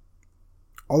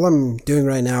 All I'm doing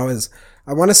right now is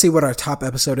I want to see what our top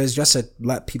episode is just to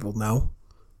let people know.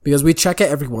 Because we check it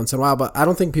every once in a while, but I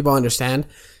don't think people understand.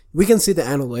 We can see the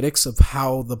analytics of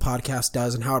how the podcast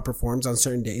does and how it performs on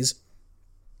certain days.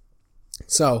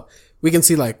 So we can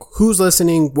see like who's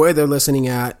listening, where they're listening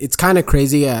at. It's kind of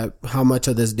crazy at how much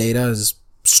of this data is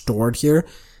stored here.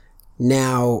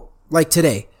 Now, like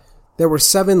today, there were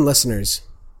 7 listeners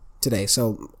today.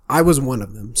 So I was one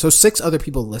of them. So 6 other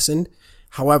people listened.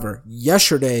 However,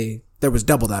 yesterday there was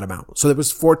double that amount. So there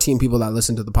was 14 people that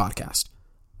listened to the podcast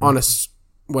on a,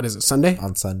 what is it, Sunday?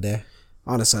 On Sunday.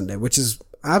 On a Sunday, which is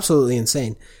absolutely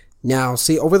insane. Now,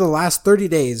 see, over the last 30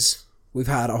 days, we've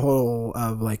had a whole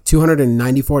of like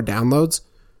 294 downloads,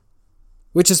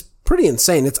 which is pretty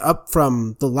insane. It's up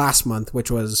from the last month,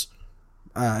 which was,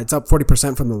 it's up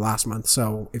 40% from the last month.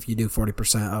 So if you do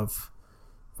 40% of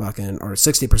fucking, or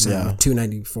 60% of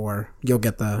 294, you'll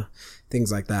get the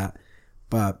things like that.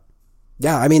 But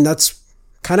yeah, I mean, that's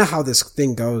kind of how this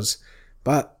thing goes.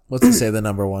 But what's to say the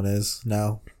number one is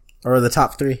now? Or the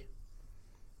top 3?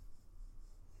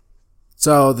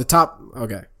 So the top,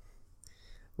 okay.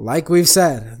 Like we've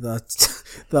said,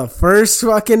 the first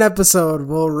fucking episode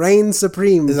will reign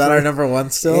supreme. Is that our number 1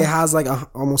 still? It has like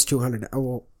almost 200,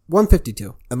 well,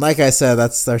 152. And like I said,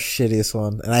 that's our shittiest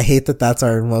one. And I hate that that's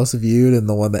our most viewed and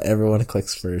the one that everyone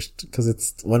clicks first. Because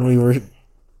it's when we were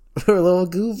little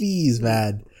goofies,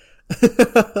 man.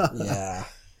 Yeah.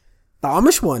 The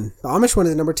Amish one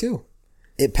is number 2.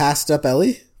 It passed up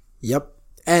Ellie? Yep.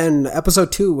 And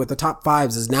episode 2 with the top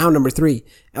 5s is now number 3.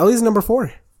 Ellie's number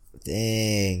 4.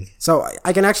 Dang. So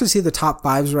I can actually see the top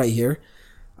 5s right here.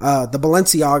 The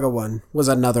Balenciaga one was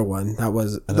another one. That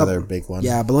was another big one.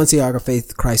 Yeah, Balenciaga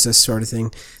Faith Crisis sort of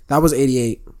thing. That was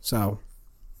 88. So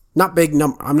not big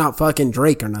number. I'm not fucking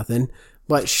Drake or nothing.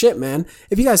 But shit, man.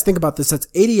 If you guys think about this, that's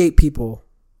 88 people.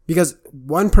 Because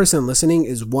one person listening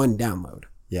is 1 download.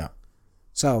 Yeah.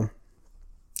 So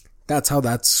that's how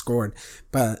that's scored.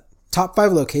 But top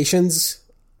 5 locations,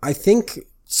 I think,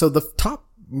 so the top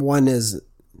one is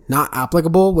not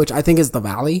applicable, which I think is the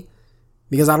Valley,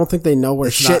 because I don't think they know where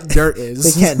dirt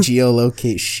is. They can't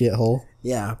geolocate shithole.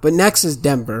 Yeah, but next is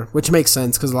Denver, which makes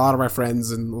sense because a lot of our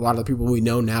friends and a lot of the people we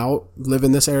know now live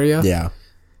in this area. Yeah.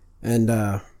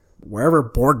 And wherever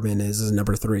Boardman is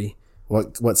number 3.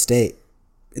 What state?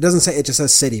 It doesn't say, it just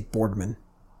says city, Boardman.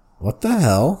 What the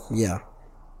hell? Yeah.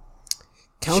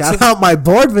 Shout out my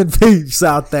Boardman peeps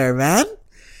out there, man.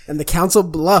 And the Council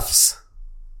Bluffs.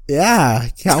 Yeah,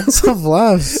 Council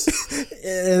Bluffs.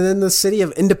 And then the city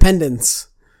of Independence.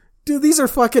 Dude, these are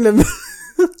fucking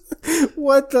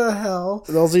what the hell?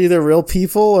 Those are either real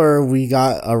people or we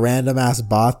got a random ass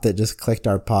bot that just clicked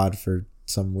our pod for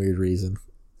some weird reason.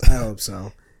 I hope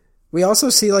so. We also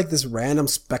see like this random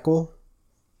speckle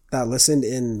that listened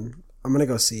in, I'm gonna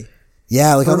go see.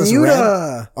 Yeah, like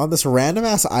Bermuda. on this random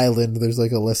ass island, there's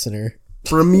like a listener.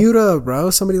 Bermuda, bro.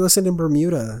 Somebody listened in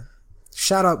Bermuda.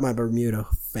 Shout out my Bermuda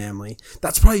family.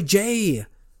 That's probably Jay.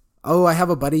 Oh, I have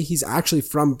a buddy. He's actually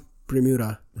from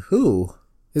Bermuda. Who?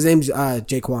 His name's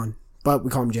Jay Kwan, but we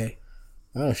call him Jay.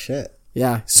 Oh shit.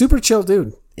 Yeah, super chill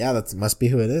dude. Yeah, that must be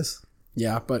who it is.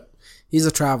 Yeah, but he's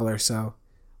a traveler, so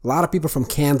a lot of people from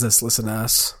Kansas listen to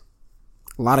us.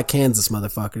 A lot of Kansas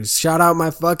motherfuckers. Shout out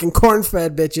my fucking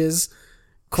corn-fed bitches.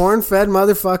 Corn-fed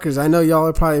motherfuckers. I know y'all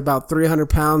are probably about 300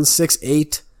 pounds,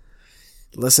 6'8",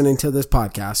 listening to this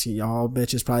podcast. Y'all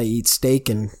bitches probably eat steak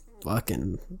and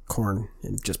fucking corn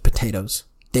and just potatoes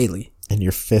daily. And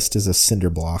your fist is a cinder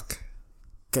block.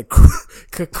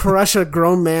 Could crush a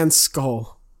grown man's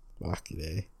skull. Lucky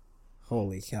day.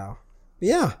 Holy cow.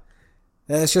 Yeah.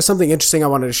 It's just something interesting I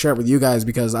wanted to share with you guys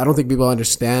because I don't think people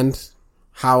understand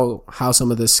how some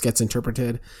of this gets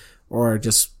interpreted or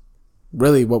just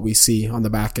really what we see on the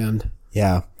back end.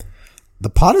 Yeah. The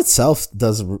pod itself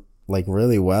does like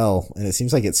really well, and it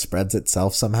seems like it spreads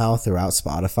itself somehow throughout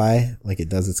Spotify. Like it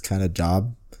does its kind of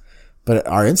job. But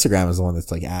our Instagram is the one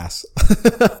that's like ass.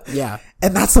 Yeah.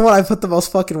 And that's the one I put the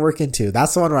most fucking work into.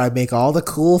 That's the one where I make all the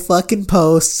cool fucking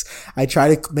posts. I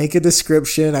try to make a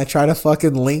description. I try to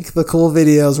fucking link the cool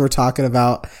videos we're talking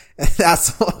about. And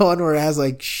that's the one where it has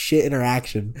like shit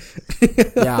interaction.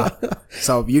 Yeah.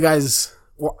 So you guys,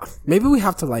 well, maybe we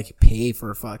have to like pay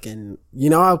for fucking, you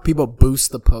know how people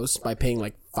boost the posts by paying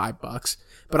like $5?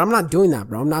 But I'm not doing that,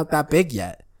 bro. I'm not that big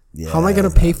yet. Yeah, how am I going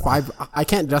to pay $5? I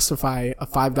can't justify a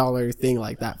 $5 thing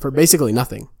like that for basically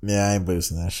nothing. Yeah, I ain't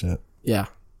boosting that shit. Yeah.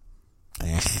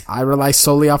 I rely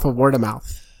solely off of word of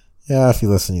mouth. Yeah, if you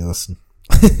listen, you listen.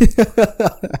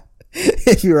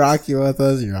 If you're rocking with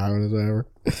us, you're rocking with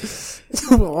us,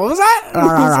 whatever. What was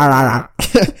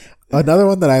that? Another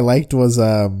one that I liked was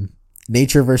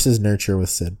Nature versus Nurture with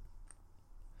Sid.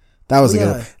 That was a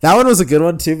good one. That one was a good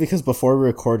one too because before we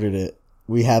recorded it,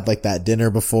 we had like that dinner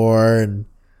before and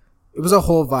it was a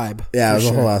whole vibe. Yeah, it was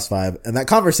a whole ass vibe. And that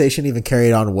conversation even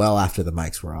carried on well after the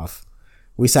mics were off.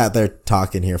 We sat there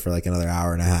talking here for like another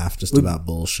hour and a half just about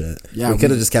bullshit. Yeah. We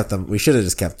could have just kept them. We should have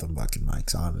just kept them fucking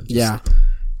mics on. And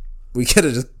we could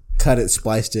have just cut it,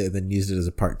 spliced it, and then used it as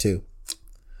a part 2.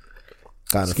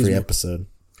 Gotten a free episode.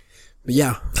 But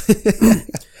yeah.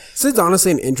 Sid's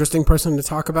honestly an interesting person to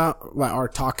talk about, or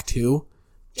talk to,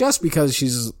 just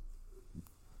because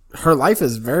her life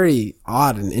is very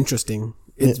odd and interesting.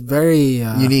 It's very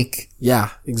unique. Yeah,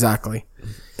 exactly.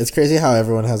 It's crazy how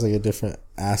everyone has like a different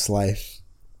ass life.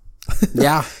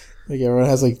 Yeah. Like everyone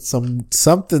has like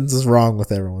something's wrong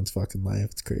with everyone's fucking life.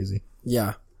 It's crazy.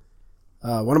 Yeah.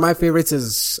 One of my favorites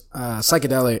is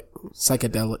Psychedelia.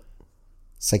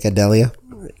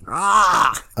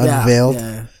 Unveiled.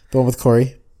 Yeah. The one with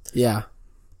Corey. Yeah.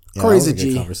 Corey's a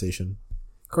G. Conversation.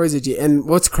 Corey's a G. And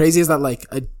what's crazy is that like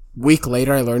a week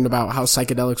later I learned about how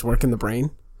psychedelics work in the brain.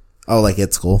 Oh, like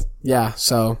it's cool. Yeah,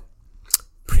 so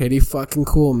pretty fucking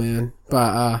cool, man.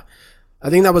 But I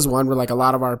think that was one where like a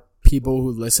lot of our people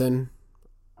who listen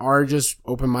are just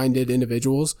open-minded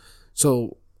individuals.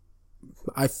 So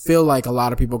I feel like a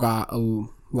lot of people got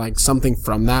like something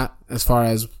from that as far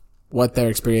as what their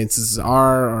experiences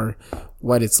are or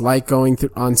what it's like going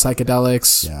through on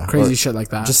psychedelics, crazy shit like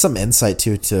that. Just some insight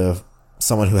to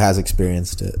someone who has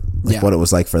experienced it, like what it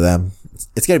was like for them.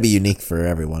 It's going to be unique for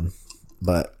everyone,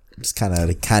 but just kind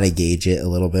of gauge it a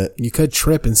little bit. You could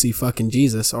trip and see fucking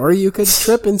Jesus, or you could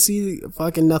trip and see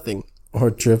fucking nothing. Or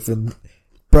trip and...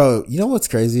 Bro, you know what's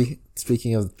crazy?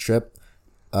 Speaking of trip,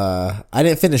 I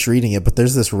didn't finish reading it, but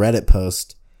there's this Reddit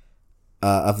post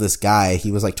of this guy.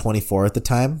 He was like 24 at the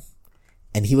time,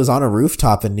 and he was on a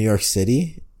rooftop in New York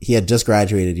City. He had just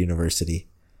graduated university,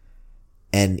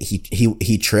 and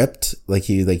he tripped, like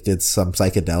he like did some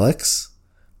psychedelics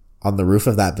on the roof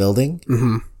of that building.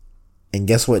 Mm-hmm. And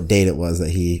guess what date it was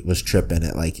that he was tripping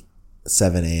at like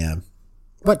 7 a.m.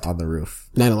 What? On the roof.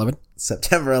 9/11.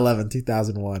 September 11,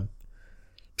 2001.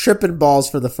 Tripping balls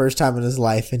for the first time in his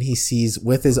life, and he sees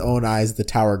with his own eyes the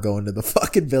tower go into the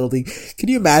fucking building. Can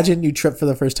you imagine you trip for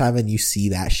the first time and you see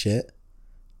that shit?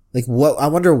 Like what? I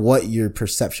wonder what your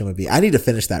perception would be. I need to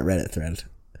finish that Reddit thread.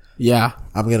 Yeah.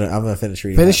 I'm gonna finish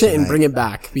reading Finish it and bring it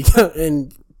back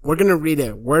and we're gonna read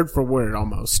it word for word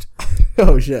almost.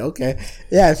 Oh shit, okay.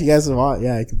 Yeah, if you guys want,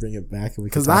 I can bring it back and we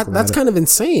can talk about that's kind of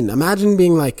insane. Imagine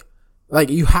being like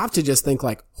you have to just think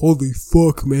like, holy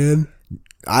fuck, man.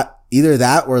 Either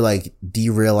that or like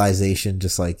derealization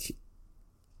just like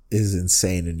is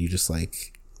insane and you just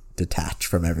like detach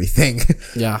from everything.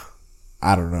 Yeah.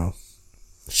 I don't know.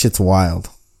 Shit's wild.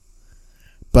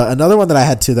 But another one that I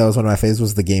had too that was one of my favorites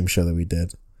was the game show that we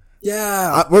did.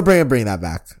 Yeah. We're bringing that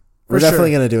back. We're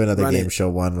definitely going to do another game show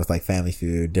one with like family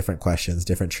food, different questions,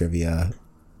 different trivia.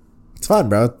 It's fun,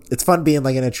 bro. It's fun being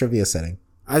like in a trivia setting.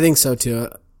 I think so too.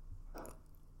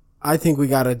 I think we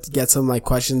got to get some like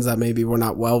questions that maybe we're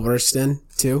not well versed in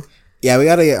too. Yeah, we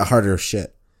got to get harder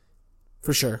shit.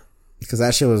 For sure. Because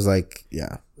that shit was like,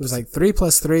 It was like 3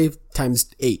 + 3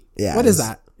 × 8. Yeah. What is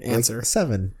that answer? Like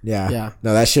 7. Yeah. Yeah.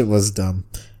 No, that shit was dumb.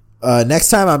 Next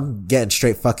time I'm getting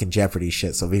straight fucking Jeopardy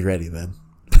shit, so be ready then.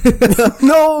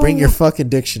 No. Bring your fucking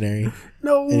dictionary.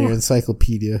 No. And your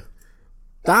encyclopedia.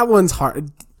 That one's hard.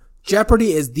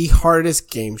 Jeopardy is the hardest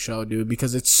game show, dude,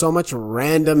 because it's so much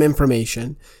random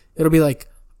information. It'll be like,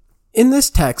 in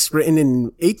this text written in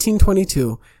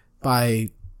 1822 by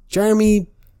Jeremy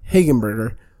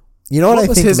Hagenberger. You know what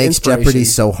I think makes Jeopardy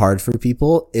so hard for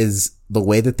people is the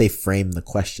way that they frame the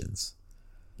questions.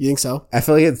 You think so? I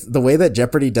feel like it's the way that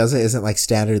Jeopardy does it isn't like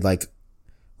standard, like,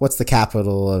 what's the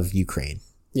capital of Ukraine?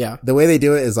 Yeah. The way they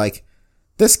do it is like,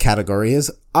 this category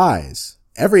is eyes.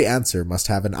 Every answer must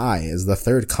have an I as the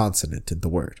third consonant in the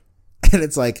word. And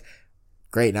it's like,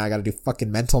 great, now I gotta do fucking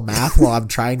mental math while I'm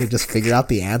trying to just figure out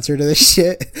the answer to this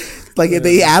shit. Like,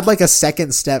 they add like a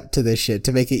second step to this shit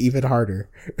to make it even harder.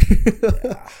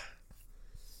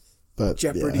 But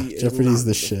Jeopardy's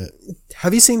the shit.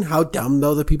 Have you seen how dumb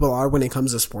though the people are when it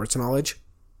comes to sports knowledge?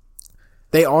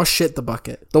 They all shit the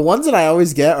bucket. The ones that I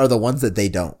always get are the ones that they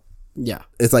don't. Yeah.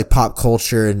 It's like pop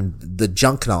culture and the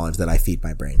junk knowledge that I feed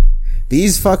my brain.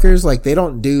 These fuckers, like, they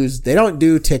don't do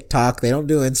TikTok, they don't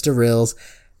do Insta Reels.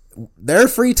 their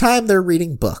free time, they're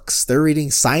reading books. They're reading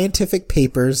scientific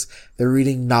papers. They're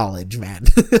reading knowledge, man.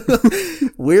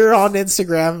 We're on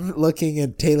Instagram looking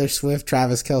at Taylor Swift,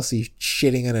 Travis Kelce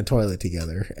shitting in a toilet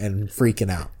together and freaking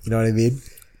out. You know what I mean?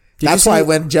 That's why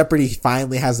when Jeopardy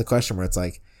finally has the question where it's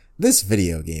like, this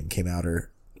video game came out,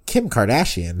 or Kim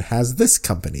Kardashian has this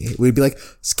company, we'd be like,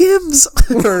 Skims,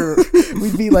 or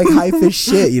we'd be like hype as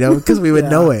shit, you know, because we would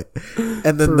know it.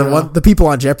 And then the people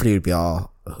on Jeopardy would be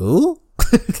all, who?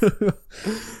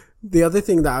 The other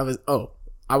thing that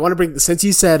I want to bring, since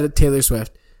you said Taylor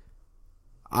Swift,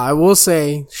 I will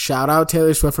say, shout out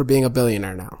Taylor Swift for being a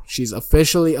billionaire now. She's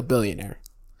officially a billionaire.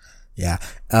 Yeah.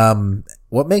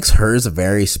 What makes hers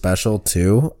very special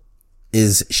too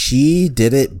is she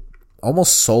did it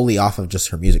almost solely off of just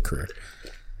her music career.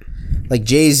 Like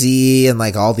Jay-Z and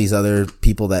like all these other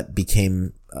people that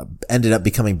ended up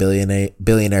becoming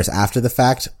billionaires after the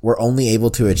fact were only able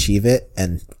to achieve it.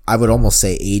 And I would almost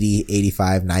say 80,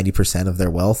 85, 90% of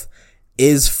their wealth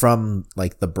is from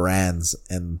like the brands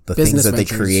and the business things that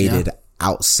ventures, they created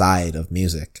outside of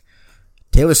music.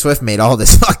 Taylor Swift made all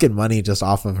this fucking money just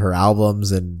off of her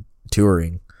albums and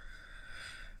touring.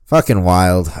 Fucking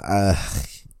wild.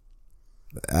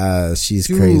 She's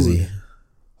crazy.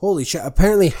 Holy shit.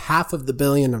 Apparently half of the $1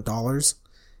 billion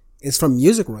is from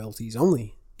music royalties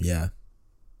only. Yeah.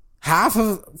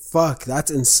 Fuck,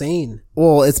 that's insane.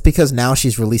 Well, it's because now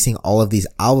she's releasing all of these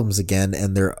albums again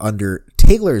and they're under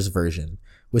Taylor's version,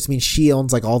 which means she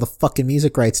owns like all the fucking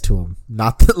music rights to them,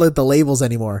 not the labels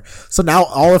anymore. So now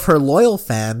all of her loyal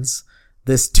fans,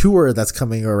 this tour that's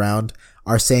coming around,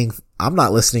 are saying, I'm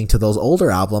not listening to those older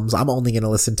albums. I'm only going to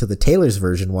listen to the Taylor's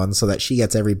version one so that she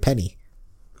gets every penny.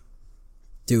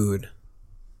 Dude.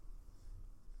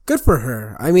 Good for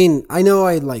her. I mean, I know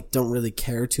I don't really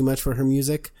care too much for her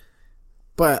music,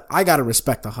 but I gotta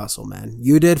respect the hustle, man.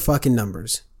 You did fucking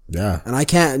numbers. Yeah.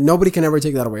 And nobody can ever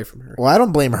take that away from her. Well, I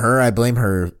don't blame her. I blame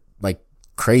her, like,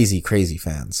 crazy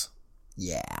fans.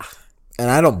 Yeah. And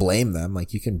I don't blame them.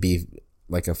 Like, you can be,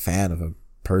 like, a fan of a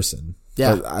person.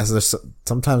 Yeah. But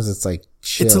sometimes it's like,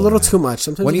 chill, it's a little too much.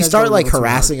 Sometimes when you start, like,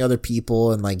 harassing other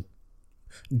people and, like,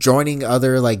 joining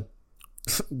other, like,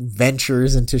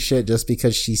 ventures into shit just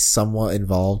because she's somewhat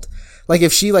involved. Like,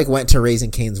 if she, like, went to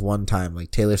Raising Cane's one time, like,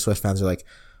 Taylor Swift fans are like,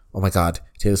 oh my god,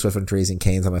 Taylor Swift went to Raising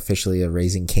Cane's. I'm officially a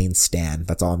Raising Cane's stan.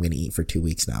 That's all I'm gonna eat for 2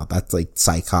 weeks now. That's, like,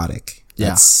 psychotic. Yeah.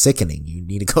 That's sickening. You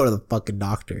need to go to the fucking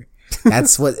doctor.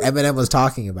 That's what Eminem was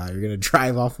talking about. You're gonna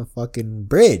drive off a fucking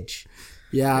bridge.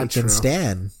 Yeah, true.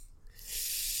 Stan.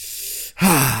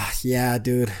 Yeah,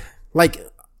 dude. Like,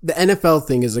 the NFL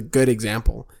thing is a good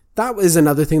example. That is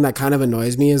another thing that kind of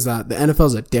annoys me, is that the NFL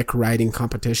is a dick riding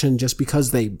competition just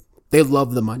because they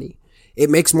love the money. It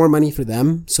makes more money for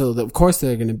them, so of course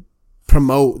they're going to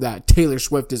promote that Taylor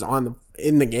Swift is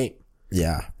in the game.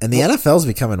 Yeah. And the NFL's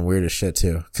becoming weird as shit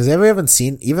too. Cause we haven't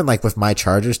seen, even like with my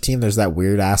Chargers team, there's that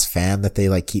weird ass fan that they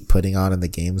like keep putting on in the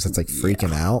games that's like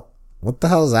freaking out. What the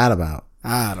hell is that about?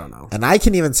 I don't know. And I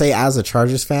can even say, as a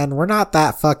Chargers fan, we're not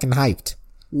that fucking hyped.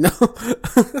 No.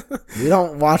 We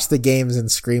don't watch the games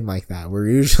and scream like that. We're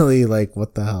usually like,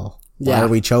 what the hell? Why are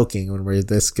we choking when we're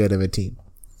this good of a team?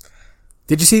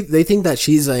 Did you see, they think that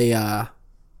she's an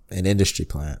industry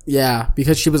plant. Yeah,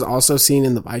 because she was also seen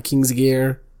in the Vikings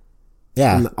gear.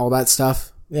 Yeah. And all that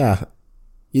stuff. Yeah.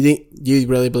 Do you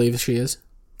really believe she is?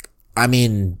 I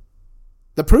mean,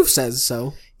 the proof says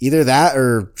so. Either that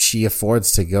or she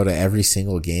affords to go to every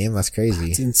single game. That's crazy.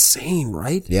 It's insane,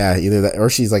 right? Yeah, either that or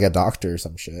she's like a doctor or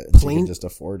some shit. And she can just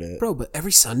afford it. Bro, but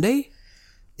every Sunday?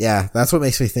 Yeah, that's what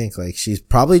makes me think like she's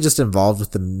probably just involved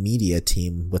with the media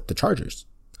team with the Chargers.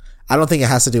 I don't think it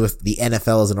has to do with the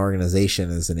NFL as an organization,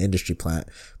 as an industry plant.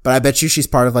 But I bet you she's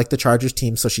part of like the Chargers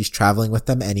team, so she's traveling with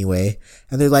them anyway.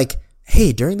 And they're like,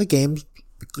 hey, during the game,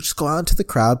 just go out into the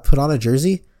crowd, put on a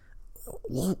jersey.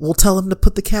 We'll tell him to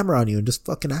put the camera on you and just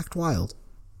fucking act wild.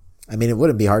 I mean, it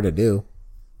wouldn't be hard to do.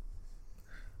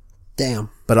 Damn.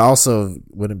 But also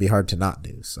wouldn't be hard to not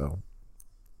do. So,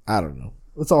 I don't know.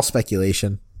 It's all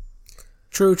speculation.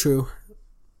 True.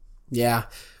 Yeah.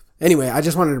 Anyway, I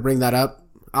just wanted to bring that up.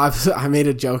 I made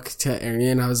a joke to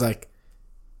Arian. I was like,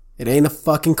 it ain't a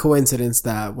fucking coincidence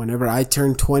that whenever I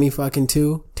turn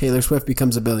 22, Taylor Swift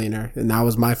becomes a billionaire. And that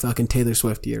was my fucking Taylor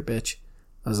Swift year, bitch.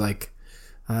 I was like,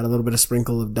 I had a little bit of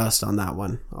sprinkle of dust on that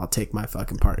one. I'll take my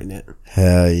fucking part in it.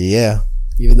 Hell yeah.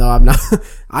 Even though I'm not,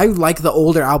 I like the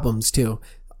older albums too.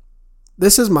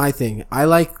 This is my thing. I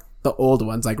like the old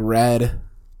ones, like Red,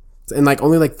 and like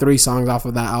only like 3 songs off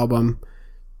of that album.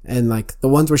 And like the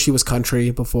ones where she was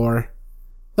country before.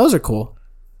 Those are cool.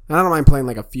 And I don't mind playing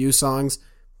like a few songs,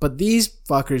 but these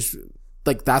fuckers,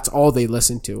 like that's all they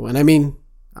listen to. And I mean,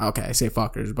 okay, I say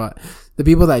fuckers, but the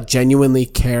people that genuinely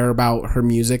care about her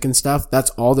music and stuff, that's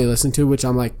all they listen to, which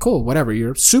I'm like, cool, whatever,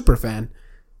 you're a super fan.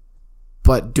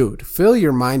 But dude, fill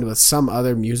your mind with some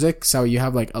other music so you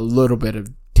have like a little bit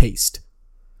of taste.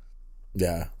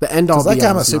 Yeah. The end all be like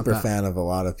all I'm a is not super that. fan of a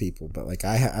lot of people, but like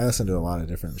I listen to a lot of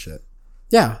different shit.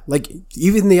 Yeah, like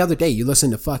even the other day you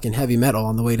listened to fucking heavy metal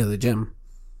on the way to the gym,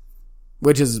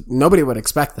 which is nobody would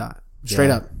expect that. Straight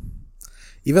up.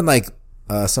 Even like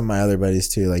some of my other buddies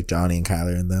too, like Johnny and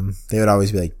Kyler and them, they would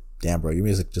always be like, "Damn, bro, your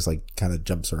music just like kind of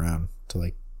jumps around to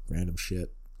like random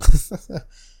shit."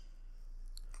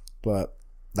 But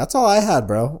that's all I had,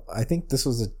 bro. I think this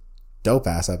was a dope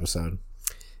ass episode.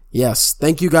 Yes,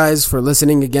 thank you guys for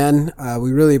listening again.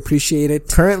 We really appreciate it.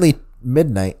 Currently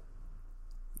midnight.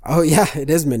 Oh yeah,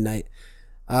 it is midnight.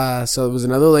 So it was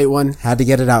another late one. Had to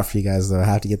get it out for you guys though. I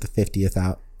have to get the 50th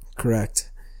out.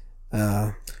 Correct.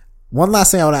 One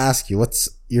last thing I want to ask you. What's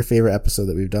your favorite episode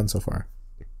that we've done so far?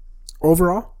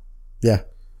 Overall? Yeah.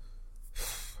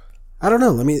 I don't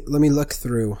know. Let me look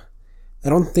through. I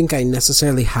don't think I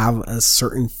necessarily have a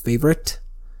certain favorite.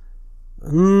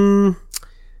 Cause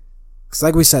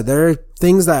like we said, there are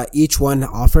things that each one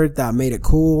offered that made it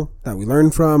cool, that we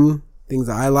learned from, things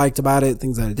that I liked about it,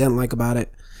 things that I didn't like about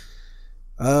it.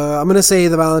 I'm gonna say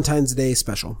the Valentine's Day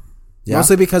special. Yeah.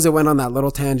 Mostly because it went on that little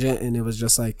tangent and it was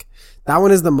just like, that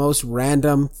one is the most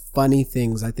random, funny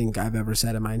things I think I've ever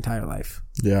said in my entire life.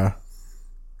 Yeah.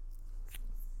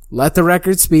 Let the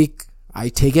record speak. I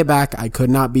take it back. I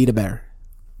could not beat a bear.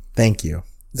 Thank you.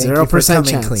 0%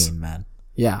 chance. Clean, man.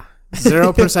 Yeah.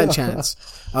 0% chance.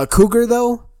 A cougar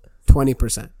though,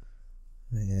 20%.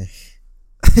 Yeah.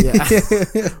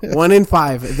 1 in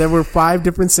 5. If there were 5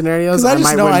 different scenarios, I just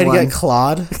might know win I'd one. get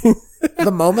clawed.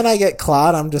 The moment I get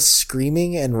clawed, I'm just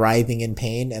screaming and writhing in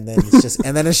pain, and then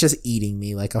it's just eating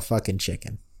me like a fucking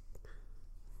chicken.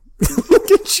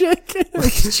 Like a chicken.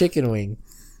 Like a chicken wing.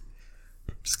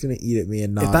 Just gonna eat at me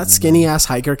and not. If that skinny ass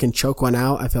hiker can choke one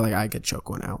out, I feel like I could choke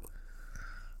one out.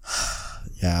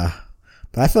 Yeah.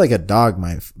 But I feel like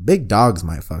big dogs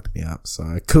might fuck me up, so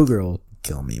a cougar will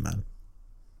kill me, man.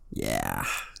 Yeah.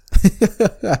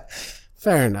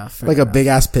 Fair enough. Like a big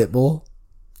ass pit bull.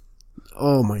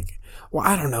 Oh my. Well,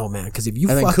 I don't know, man. Because if you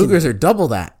and then cougars are double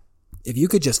that. If you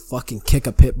could just fucking kick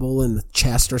a pit bull in the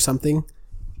chest or something,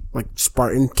 like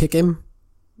Spartan kick him,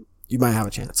 you might have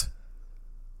a chance.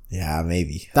 Yeah,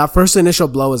 maybe. That first initial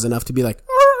blow is enough to be like,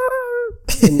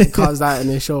 and cause that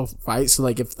initial fight. So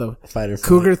like if the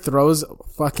cougar throws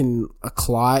fucking a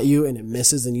claw at you and it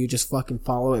misses and you just fucking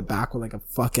follow it back with like a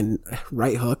fucking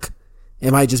right hook,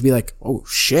 it might just be like, oh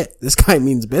shit, this guy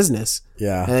means business.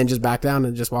 Yeah. And then just back down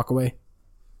and just walk away.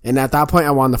 And at that point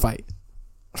I won the fight.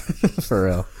 For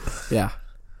real. Yeah.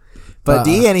 But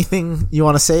D, anything you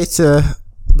want to say to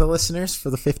the listeners for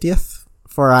the 50th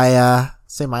before I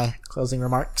say my closing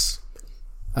remarks?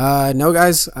 No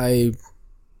guys,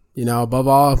 above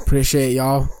all, appreciate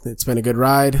y'all. It's been a good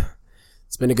ride.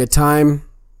 It's been a good time.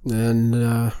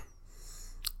 And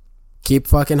keep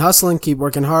fucking hustling. Keep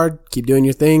working hard. Keep doing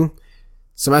your thing.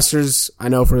 Semesters, I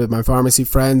know for my pharmacy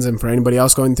friends and for anybody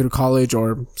else going through college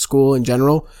or school in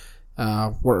general,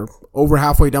 we're over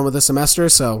halfway done with the semester.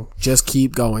 So just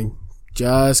keep going.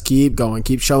 Just keep going.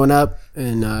 Keep showing up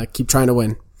and keep trying to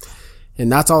win.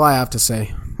 And that's all I have to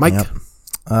say. Mike? Yep.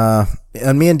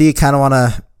 And me and D kind of want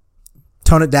to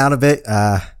tone it down a bit.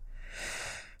 Didn't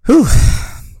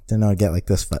know I'd get like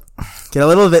this, but get a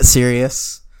little bit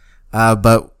serious.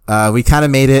 But we kind of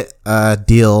made it a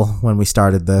deal when we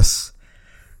started this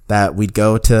that we'd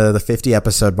go to the 50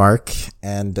 episode mark.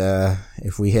 And,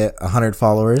 if we hit 100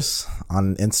 followers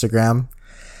on Instagram,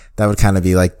 that would kind of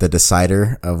be like the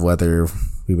decider of whether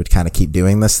we would kind of keep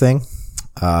doing this thing.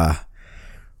 We're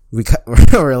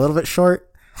a little bit short.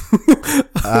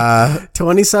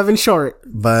 27 short.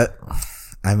 But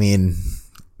I mean,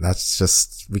 that's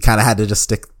just, we kind of had to just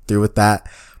stick through with that.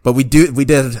 But we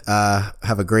did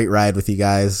have a great ride with you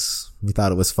guys. We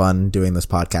thought it was fun doing this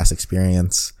podcast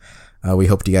experience. We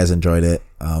hoped you guys enjoyed it.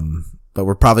 But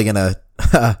we're probably going to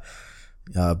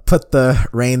put the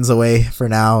reins away for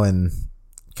now and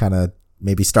kind of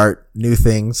maybe start new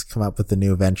things, come up with a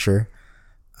new venture.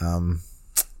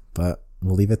 But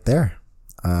we'll leave it there.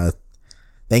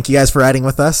 Thank you guys for riding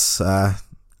with us.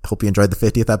 Hope you enjoyed the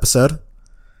 50th episode.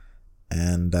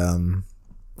 And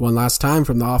one last time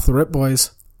from the Off the Rip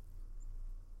boys.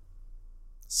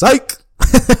 Psych!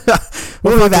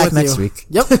 We'll be back next week.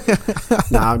 Yep.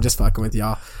 Nah, I'm just fucking with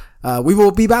y'all. We will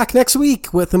be back next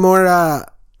week with more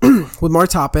with more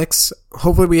topics.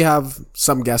 Hopefully we have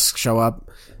some guests show up.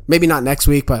 Maybe not next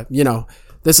week, but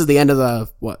this is the end of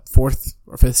the 4th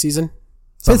or 5th season?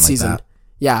 Something 5th season. like that.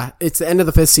 yeah, it's the end of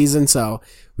the 5th season, so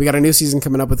we got a new season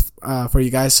coming up with for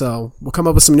you guys. So we'll come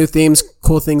up with some new themes,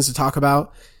 cool things to talk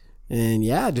about. And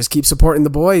yeah, just keep supporting the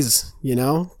boys, you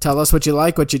know? Tell us what you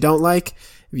like, what you don't like.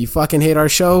 If you fucking hate our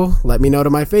show, let me know to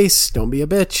my face. Don't be a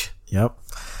bitch. Yep.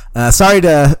 Sorry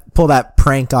to pull that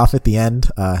prank off at the end.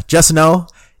 Just know,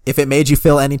 if it made you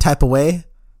feel any type of way,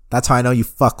 that's how I know you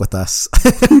fuck with us.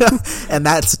 And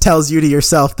that tells you to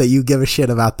yourself that you give a shit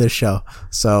about this show.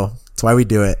 So that's why we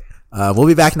do it. We'll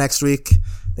be back next week.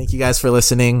 Thank you guys for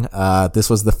listening. This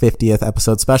was the 50th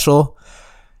episode special.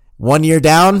 1 year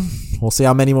down. We'll see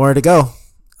how many more to go.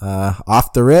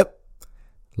 Off the rip.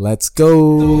 Let's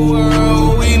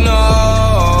go.